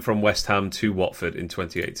 Yeah, he went from West Ham to Watford in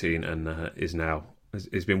 2018 and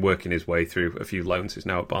he's been working his way through a few loans. He's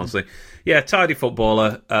now at Barnsley. Yeah, tidy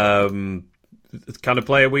footballer. The kind of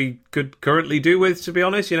player we could currently do with, to be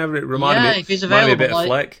honest. It reminded me a bit of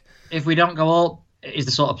Fleck. If we don't go up, is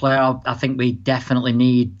the sort of player I think we definitely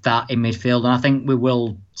need that in midfield, and I think we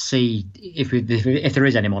will see if there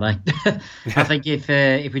is any money. I think if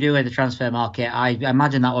we do hit the transfer market, I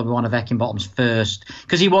imagine that will be one of Eckenbottom's first,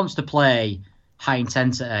 because he wants to play high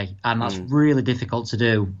intensity, and that's really difficult to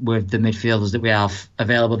do with the midfielders that we have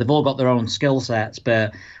available. They've all got their own skill sets,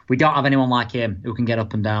 but we don't have anyone like him who can get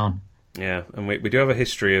up and down. Yeah, and we do have a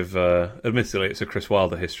history of, admittedly it's a Chris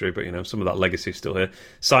Wilder history, but some of that legacy is still here.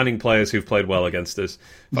 Signing players who've played well against us.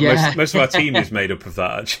 Most of our team is made up of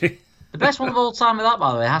that, actually. The best one of all time with that,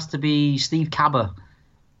 by the way, has to be Steve Cabber.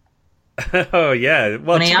 Oh, yeah.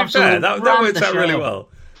 Well, to be fair, that worked out really well.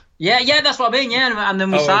 Yeah, that's what I mean, yeah. And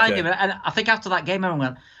then we signed him. And I think after that game, everyone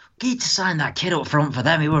went, need to sign that kid up front for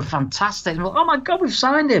them. He were fantastic. And we're like, oh my God, we've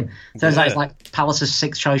signed him. Turns out it's like Palace's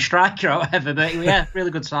sixth choice striker or whatever. But yeah,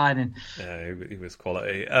 really good signing. Yeah, he was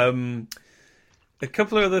quality. A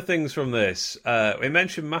couple of other things from this. We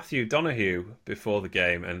mentioned Matthew Donoghue before the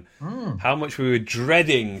game and how much we were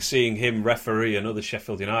dreading seeing him referee another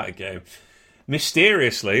Sheffield United game.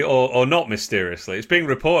 Mysteriously, or not mysteriously, it's being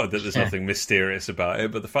reported that there's nothing mysterious about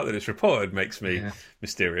it, but the fact that it's reported makes me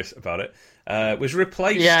mysterious about it. Was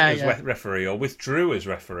replaced as referee or withdrew as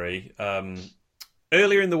referee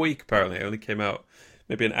earlier in the week, apparently. It only came out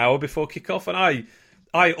maybe an hour before kickoff, and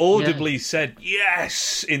I audibly said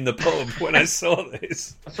yes in the pub when I saw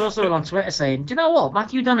this. I saw someone on Twitter saying, do you know what?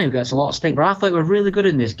 Matthew Donoghue gets a lot of stick, but I thought we were really good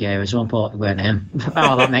in this game. At one point, it weren't him.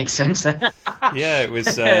 Oh, that makes sense. Yeah, it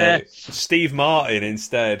was Steve Martin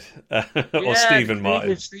instead. Or Stephen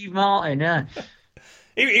Martin. Steve Martin, yeah.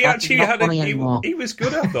 He actually he was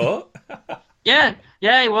good, I thought. Yeah,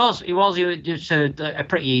 he was. He was just a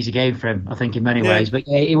pretty easy game for him, I think, in many ways. But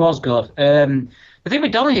yeah, he was good. The thing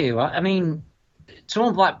with Donoghue, I mean,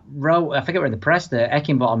 someone wrote, I think it was in the press that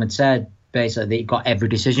Eckenbottom had said basically that he got every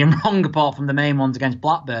decision wrong apart from the main ones against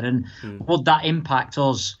Blackburn, and would that impact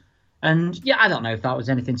us? And yeah, I don't know if that was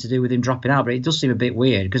anything to do with him dropping out, but it does seem a bit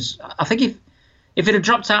weird because I think if it had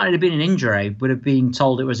dropped out and it had been an injury, would have been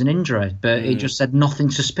told it was an injury, but it just said nothing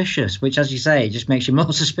suspicious, which, as you say, just makes you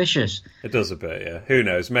more suspicious. It does a bit, yeah. Who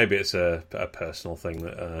knows? Maybe it's a personal thing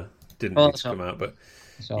that didn't need to come out, but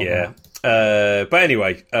yeah. But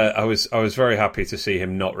anyway, I was very happy to see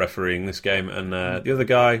him not refereeing this game, and the other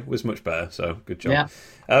guy was much better. So good job.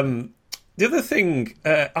 Yeah. The other thing,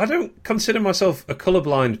 I don't consider myself a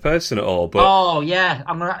colourblind person at all, but oh yeah,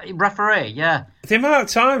 I'm a referee. Yeah, the amount of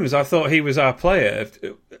times I thought he was our player,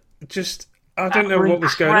 just I don't know what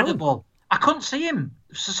was going on. I couldn't see him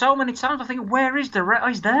so many times. I think, where is the oh,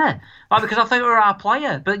 he's there? Like, because I thought we were our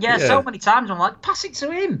player, but yeah, so many times I'm like, pass it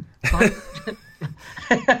to him. Like,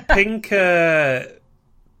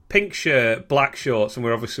 pink shirt, black shorts, and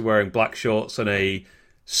we're obviously wearing black shorts and a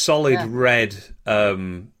solid red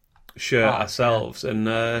shirt ourselves. And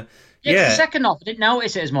the second half I didn't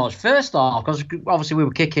notice it as much. First half, because obviously we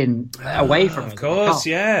were kicking away from it. Of course,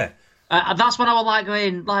 yeah. That's when I was like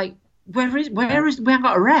going, like, where is we haven't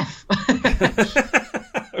got a ref.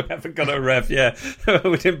 We haven't got a ref, yeah.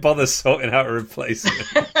 We didn't bother sorting out a replacement.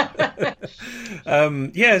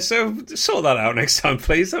 So sort that out next time,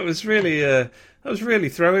 please. That was really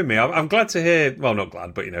throwing me. I'm glad to hear. Well, not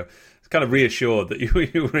glad, but kind of reassured that you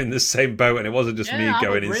were in the same boat and it wasn't just me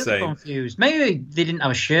going insane. Really confused. Maybe they didn't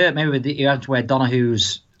have a shirt. Maybe he had to wear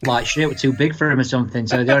Donahue's shirt was too big for him or something.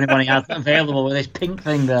 So the only one he had available was this pink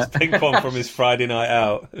thing pink one from his Friday night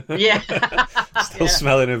out. Yeah, still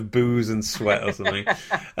smelling of booze and sweat or something.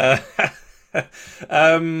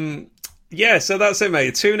 So that's it,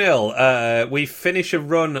 mate. 2-0. We finish a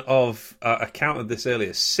run of, I counted this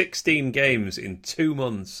earlier, 16 games in 2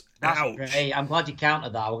 months. That's Ouch. Great. I'm glad you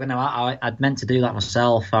counted that. I'd meant to do that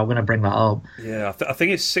myself. I'm going to bring that up. Yeah, I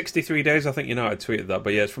think it's 63 days. I think United tweeted that.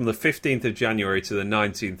 But yeah, it's from the 15th of January to the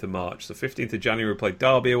 19th of March. The 15th of January we played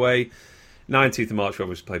Derby away. 19th of March we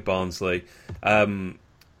obviously played Barnsley. That's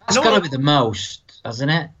got to be the most,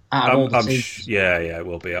 hasn't it? Yeah, it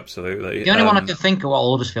will be, absolutely. The only one I can think of what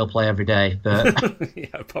Huddersfield play every day. But yeah,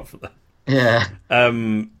 apart from that. Yeah.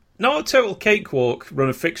 Not a total cakewalk run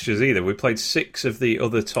of fixtures either. We played 6 of the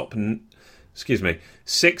other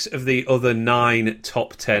 9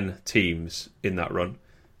 top 10 teams in that run.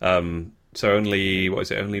 So only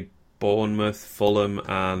Bournemouth, Fulham,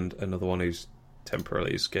 and another one who's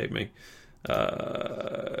temporarily escaped me.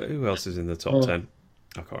 Who else is in the top 10?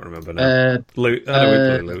 I can't remember now. We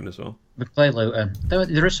played Luton as well. We played Luton.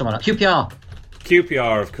 There is someone else.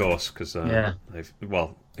 QPR, of course, because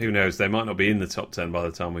who knows? They might not be in the top 10 by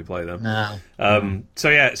the time we play them. No. So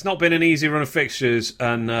yeah, it's not been an easy run of fixtures,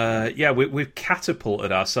 and we've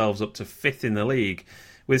catapulted ourselves up to 5th in the league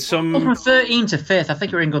with some. From 13 to 5th, I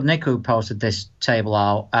think it was Good Nick who posted this table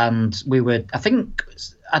out, and we were. I don't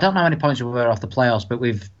know how many points we were off the playoffs, but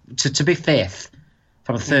we've to be 5th.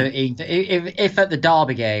 From 13th, if at the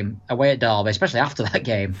Derby game, away at Derby, especially after that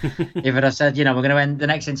game, if it had said, we're going to end the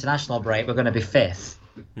next international break, we're going to be 5th,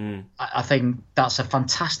 I think that's a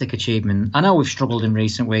fantastic achievement. I know we've struggled in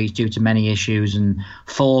recent weeks due to many issues and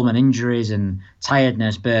form and injuries and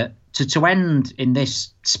tiredness, but to end in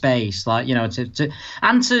this space, the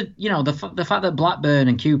fact that Blackburn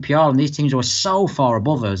and QPR and these teams were so far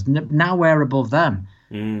above us, now we're above them.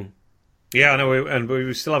 Yeah, I know, and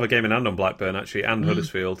we still have a game in hand on Blackburn, actually, and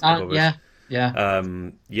Huddersfield. Yeah.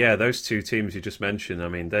 Those two teams you just mentioned, I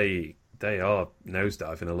mean, they are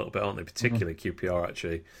nosediving a little bit, aren't they? Particularly QPR,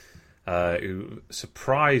 actually, who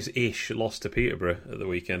surprise-ish lost to Peterborough at the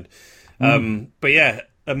weekend. But yeah,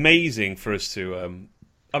 amazing for us to...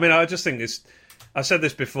 I just think this... I said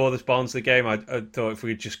this before this Barnsley game, I thought if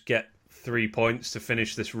we could just get 3 points to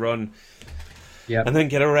finish this run... Yeah. And then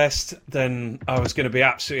get a rest, then I was going to be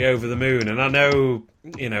absolutely over the moon. And I know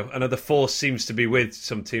the force seems to be with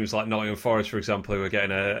some teams like Nottingham Forest, for example, who are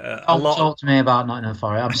getting a lot. Talk to me about Nottingham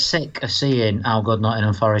Forest. I'm sick of seeing how good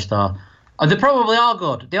Nottingham Forest are. And they probably are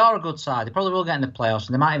good. They are a good side. They probably will get in the playoffs,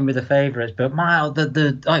 and they might even be the favourites. But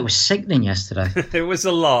it was sickening yesterday. It was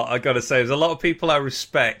a lot, I got to say. There's a lot of people I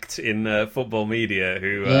respect in football media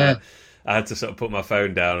who I had to sort of put my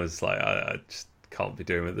phone down. It's like I just can't be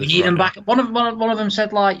doing with this. We need them back. One of them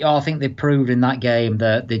said I think they proved in that game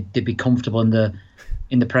that they'd be comfortable in the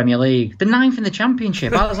in the Premier League. They're 9th in the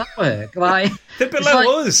Championship. How does that work? Like, they're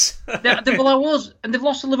below us. they're below us, and they've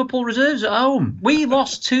lost to Liverpool reserves at home. We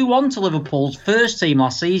lost 2-1 to Liverpool's first team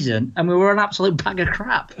last season, and we were an absolute bag of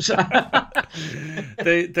crap. So.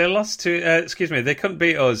 They lost to they couldn't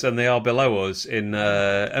beat us, and they are below us and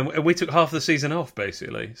we took half the season off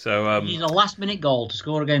basically. So he's a last-minute goal to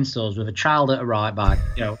score against us with a child at a right back,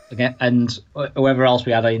 again, and whoever else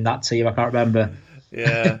we had in that team, I can't remember.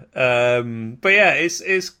 Yeah, but yeah,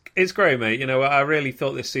 it's great, mate. I really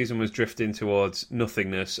thought this season was drifting towards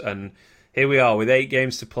nothingness, and here we are with 8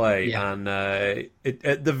 games to play, and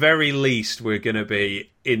at the very least, we're going to be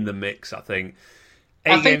in the mix. I think.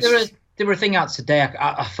 There were a thing out today.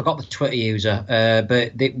 I forgot the Twitter user,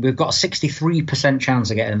 but we've got a 63%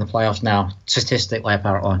 chance of getting in the playoffs now, statistically,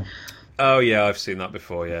 apparently. Oh yeah, I've seen that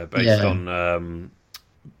before. Yeah,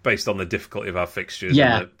 based on the difficulty of our fixtures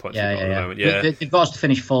and the points we've got at the moment. Yeah, they've got us to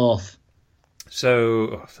finish 4th.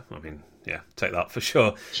 So, I mean, yeah, take that for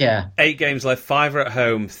sure. Yeah. 8 games left, 5 are at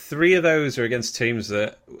home. 3 of those are against teams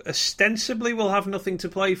that ostensibly will have nothing to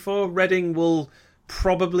play for. Reading will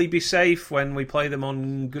probably be safe when we play them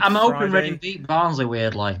on Good Friday. I'm hoping Reading beat Barnsley,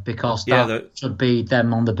 weirdly, because that should be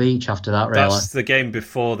them on the beach after that, really. That's the game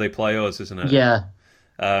before they play us, isn't it? Yeah.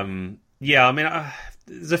 I mean,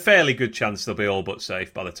 there's a fairly good chance they'll be all but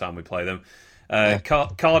safe by the time we play them.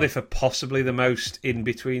 Cardiff are possibly the most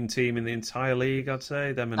in-between team in the entire league, I'd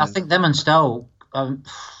say. I think them and Stoke, I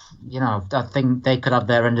think they could have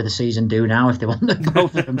their end of the season due now if they wanted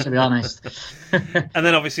both of them, to be honest. And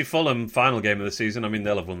then obviously Fulham, final game of the season. I mean,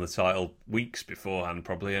 they'll have won the title weeks beforehand,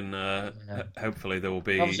 probably, and hopefully there will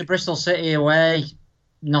be... Obviously Bristol City away,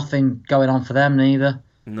 nothing going on for them neither.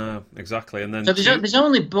 No, exactly. And then so there's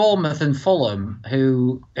only Bournemouth and Fulham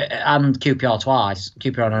and QPR twice.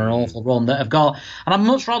 QPR on an awful run that have got, and I'd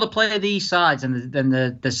much rather play these sides than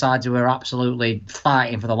the sides who are absolutely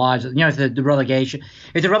fighting for their lives. If the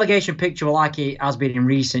relegation picture were like it has been in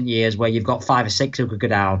recent years, where you've got 5 or 6 who could go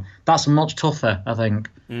down, that's much tougher, I think.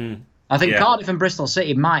 I think Cardiff and Bristol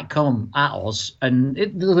City might come at us, and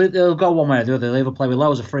they'll go one way or the other. They'll either play with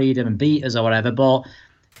loads of freedom and beat us or whatever, but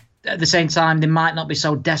at the same time, they might not be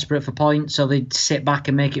so desperate for points, so they sit back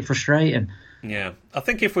and make it frustrating. Yeah, I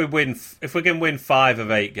think if we can win 5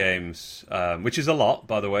 of 8 games, which is a lot,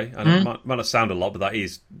 by the way, and it might not sound a lot, but that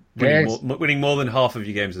is winning more than half of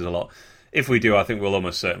your games is a lot. If we do, I think we'll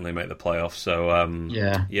almost certainly make the playoffs. So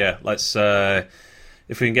let's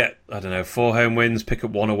if we can get 4 home wins, pick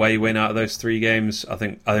up 1 away win out of those 3 games, I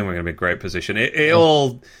think we're going to be in a great position. It's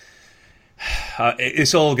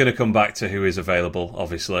all going to come back to who is available,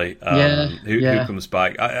 obviously. Who comes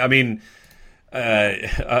back. I mean,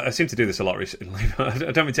 I seem to do this a lot recently.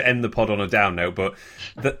 I don't mean to end the pod on a down note, but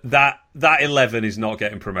that 11 is not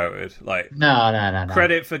getting promoted. Like, no.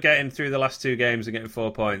 Credit for getting through the last 2 games and getting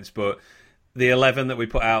 4 points, but the 11 that we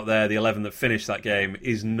put out there, the 11 that finished that game,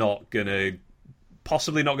 is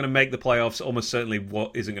possibly not going to make the playoffs. Almost certainly,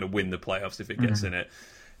 isn't going to win the playoffs if it gets in it.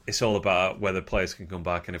 It's all about whether players can come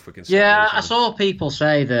back and if we can. Yeah, I saw people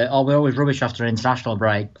say that, we're always rubbish after an international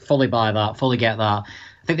break. Fully buy that, fully get that.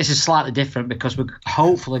 I think this is slightly different because we're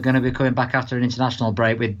hopefully going to be coming back after an international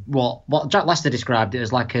break with what Jack Lester described it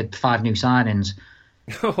as like 5 new signings.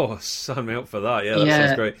 Oh, sign me up for that. Yeah, that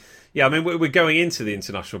sounds great. Yeah, I mean, we're going into the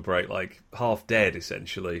international break like half dead,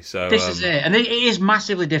 essentially. So this is it, and it is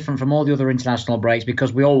massively different from all the other international breaks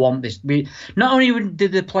because we all want this. Not only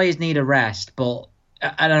did the players need a rest, but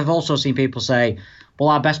and I've also seen people say, well,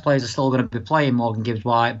 our best players are still going to be playing Morgan Gibbs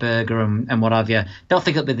White, Berger, and what have you. Don't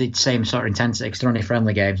think it'll be the same sort of intensity because they're only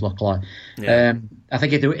friendly games, luckily. Yeah. I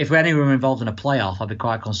think if anyone were involved in a playoff, I'd be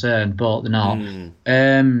quite concerned, but they're not.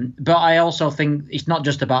 But I also think it's not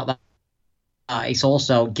just about that. It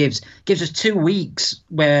also gives us 2 weeks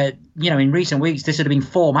where, in recent weeks, this would have been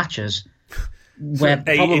 4 matches. Where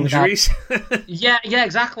 8 injuries. Yeah,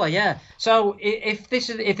 exactly. Yeah. So if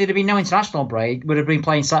there'd have been no international break, we'd have been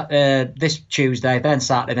playing this Tuesday, then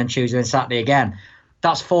Saturday, then Tuesday, then Saturday again.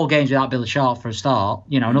 That's 4 games without Billy Sharp for a start.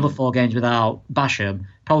 Another 4 games without Basham.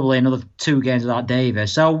 Probably another 2 games without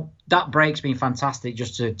Davis. So that break's been fantastic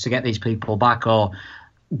just to get these people back or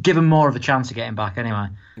give them more of a chance of getting back anyway.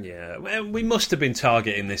 Yeah, well, we must have been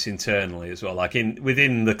targeting this internally as well. Like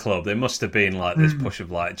within the club, there must have been like this push of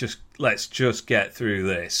like, let's just get through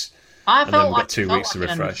this. I felt like 2 weeks to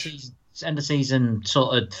refresh. End of season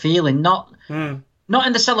sort of feeling, not in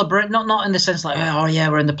the celebrate, not in the sense like, oh yeah,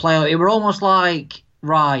 we're in the playoff. It were almost like,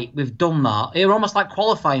 right, we've done that. It were almost like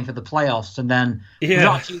qualifying for the playoffs, and then we've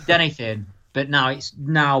not achieved anything. But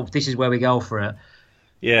now this is where we go for it.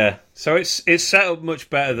 Yeah, so it's set up much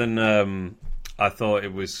better than I thought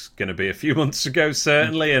it was going to be a few months ago,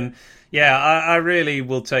 certainly. And yeah, I really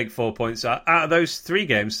will take 4 points out of those 3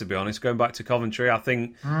 games, to be honest. Going back to Coventry, I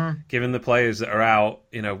think given the players that are out,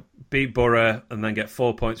 beat Borough and then get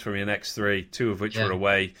 4 points from your next 3, 2 of which were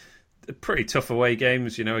away. Pretty tough away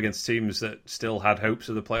games, against teams that still had hopes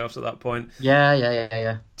of the playoffs at that point.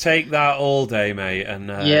 Yeah. Take that all day, mate.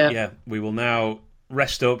 And we will now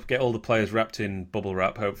rest up, get all the players wrapped in bubble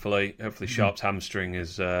wrap, hopefully. Hopefully Sharp's hamstring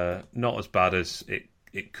is not as bad as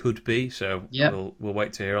it could be, so we'll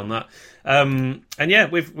wait to hear on that. And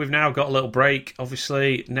we've now got a little break.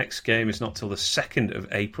 Obviously, next game is not till the 2nd of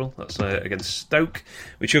April. That's against Stoke,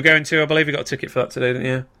 which you're going to. I believe you got a ticket for that today, didn't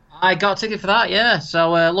you? I got a ticket for that, yeah.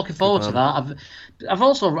 So looking forward to that.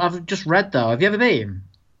 I've just read though. Have you ever been?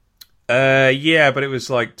 Yeah, but it was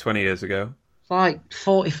like 20 years ago. It's like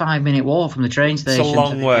 45-minute walk from the train station. It's a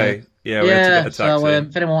long way. Yeah, we had to get a taxi. So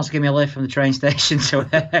if anyone wants to give me a lift from the train station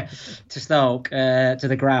to Stoke, to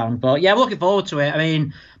the ground. But yeah, I'm looking forward to it. I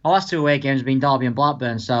mean, my last 2 away games have been Derby and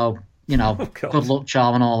Blackburn, so good luck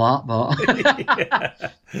charm and all that.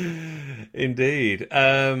 But Indeed.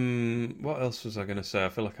 What else was I going to say? I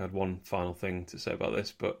feel like I had one final thing to say about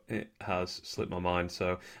this, but it has slipped my mind.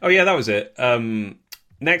 So, that was it.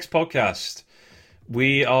 Next podcast,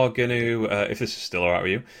 we are going to, if this is still all right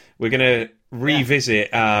with you, we're going to revisit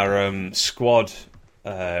our squad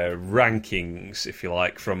rankings, if you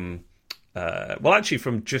like, from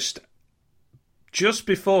from just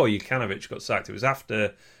before Jukanovic got sacked. It was after,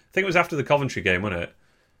 I think it was after the Coventry game, wasn't it,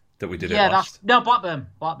 that we did it last? Blackburn.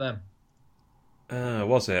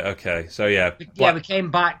 Was it? Okay, so we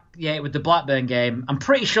came back with the Blackburn game. I'm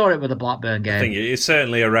pretty sure it was the Blackburn game. I think it's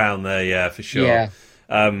certainly around there, for sure. Yeah.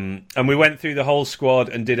 And we went through the whole squad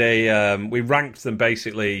and did we ranked them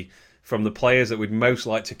basically from the players that we'd most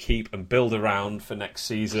like to keep and build around for next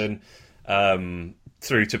season,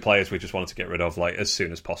 through to players we just wanted to get rid of as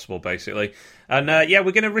soon as possible, basically. And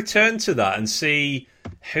we're going to return to that and see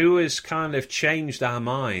who has kind of changed our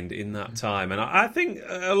mind in that time. And I think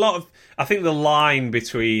I think the line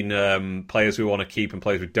between players we want to keep and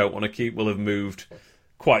players we don't want to keep will have moved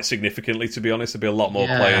quite significantly, to be honest. There'll be a lot more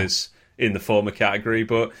players in the former category,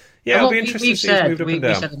 but it'll be interesting to see who's moved up and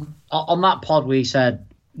down. Said, on that pod, we said,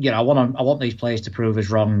 I want these players to prove us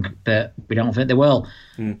wrong, but we don't think they will.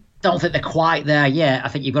 Don't think they're quite there yet. I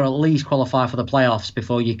think you've got to at least qualify for the playoffs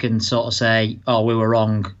before you can sort of say, "Oh, we were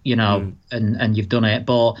wrong," and you've done it.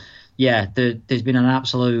 But there's been an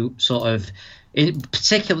absolute sort of,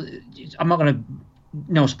 particularly. I'm not going to,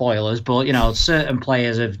 no spoilers, but certain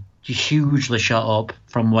players have hugely shot up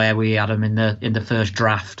from where we had them in the first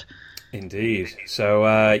draft. Indeed. So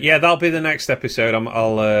that'll be the next episode.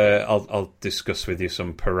 I'll discuss with you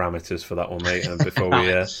some parameters for that one, mate. And before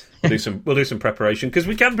we'll do some preparation, because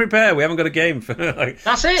we can prepare. We haven't got a game for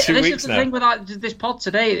that's it. 2 this weeks is the now. thing with this pod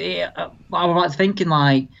today. I was thinking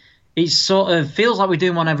it sort of feels like we're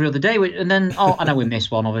doing one every other day, and then I know we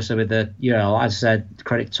missed one obviously with the as I said,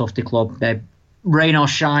 credit Tufty Club. They rain or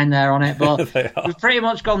shine there on it, but we've pretty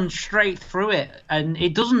much gone straight through it, and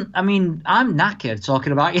it doesn't. I mean, I'm knackered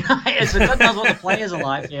talking about United, so God knows what the players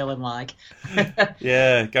are feeling like.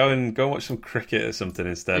 Go and watch some cricket or something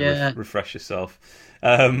instead. Refresh yourself.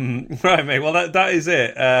 Right, mate. Well, that is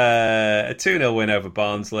it. A 2-0 win over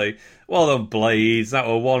Barnsley. Well done, Blades. That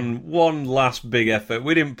was one last big effort.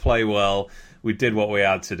 We didn't play well. We did what we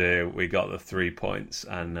had to do. We got the 3 points,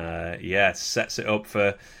 and sets it up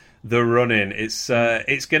for the run-in. It's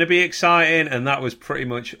going to be exciting, and that was pretty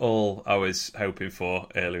much all I was hoping for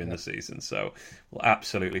earlier in the season. So we'll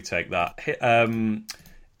absolutely take that.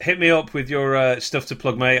 Hit me up with your stuff to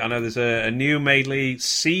plug, mate. I know there's a new Madeley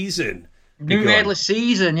season. Madeley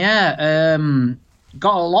season, yeah.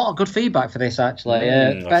 Got a lot of good feedback for this, actually.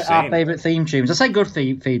 Our favourite theme tunes. I say good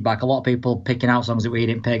feedback. A lot of people picking out songs that we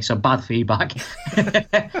didn't pick, so bad feedback for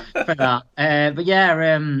that. But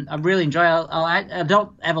I really enjoy it. I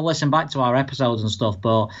don't ever listen back to our episodes and stuff,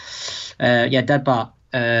 but Deadbat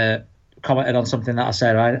commented on something that I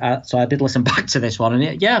said. So I did listen back to this one,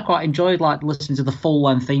 and I quite enjoyed listening to the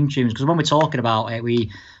full-length theme tunes, because when we're talking about it, we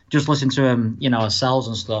just listen to them, ourselves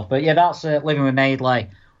and stuff. But that's Living with Madeley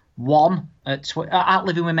 1 at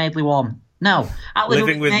Living with Madeley 1. No, at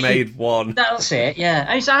Living with Maid 1. That's it. Yeah,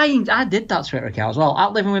 I did that Twitter account as well.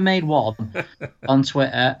 At Living with Maid 1 on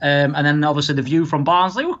Twitter, and then obviously the view from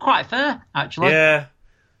Barnsley were quite fair, actually. Yeah,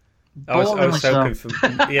 I was hoping for.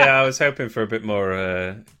 I was hoping for a bit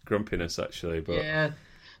more grumpiness, actually.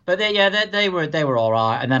 But But they were all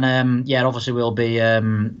right. And then obviously we'll be. I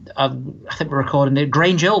think we're recording the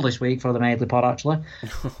Grange Hill this week for the Madeley Pod. Actually,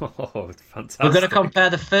 oh, fantastic! We're going to compare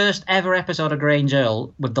the first ever episode of Grange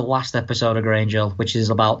Hill with the last episode of Grange Hill, which is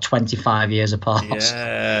about 25 years apart.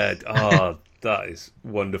 Yeah. Oh, that is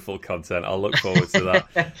wonderful content. I'll look forward to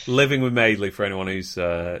that. Living with Madeley for anyone who's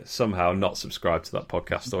somehow not subscribed to that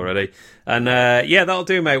podcast already. And that'll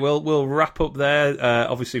do, mate. We'll wrap up there.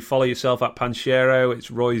 Obviously, follow yourself at Panchero.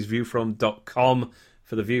 It's roysviewfrom.com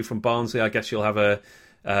for the view from Barnsley. I guess you'll have a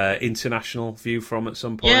international view from at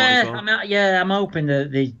some point. Yeah, as well. I'm hoping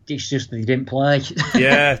that it's just that they didn't play.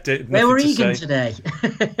 Yeah, where were Egan today?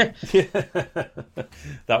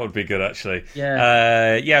 That would be good, actually.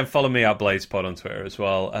 Yeah, and follow me at BladesPod on Twitter as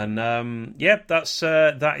well. And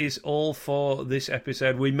that is all for this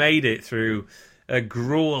episode. We made it through a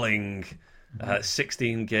grueling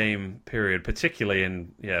 16-game period, particularly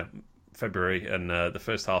in February and the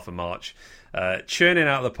first half of March, churning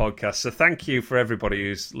out the podcast. So thank you for everybody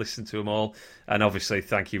who's listened to them all, and obviously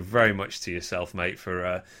thank you very much to yourself, mate,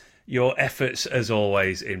 for your efforts as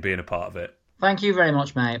always in being a part of it. Thank you very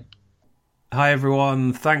much, mate. Hi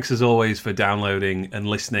everyone, thanks as always for downloading and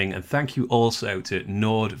listening, and thank you also to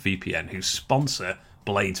NordVPN, who sponsor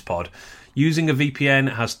BladesPod. Using a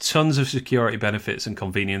VPN has tons of security benefits and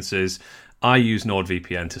conveniences. I use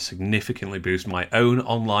NordVPN to significantly boost my own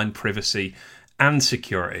online privacy and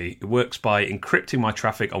security. It works by encrypting my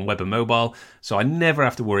traffic on web and mobile, so I never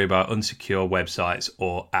have to worry about unsecure websites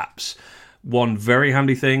or apps. One very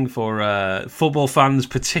handy thing for football fans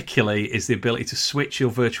particularly is the ability to switch your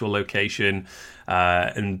virtual location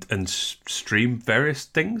and stream various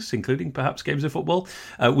things, including perhaps games of football,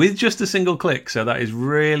 with just a single click. So that is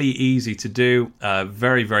really easy to do.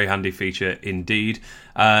 Very, very handy feature indeed.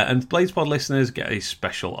 And BladesPod listeners get a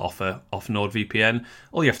special offer off NordVPN.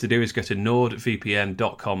 All you have to do is go to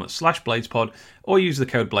nordvpn.com/BladesPod or use the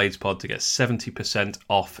code BladesPod to get 70%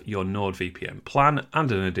 off your NordVPN plan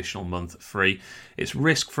and an additional month free. It's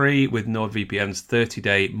risk-free with NordVPN's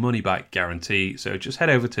 30-day money-back guarantee. So just head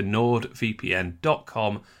over to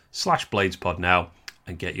nordvpn.com/BladesPod now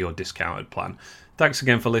and get your discounted plan. Thanks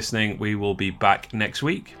again for listening. We will be back next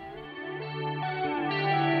week.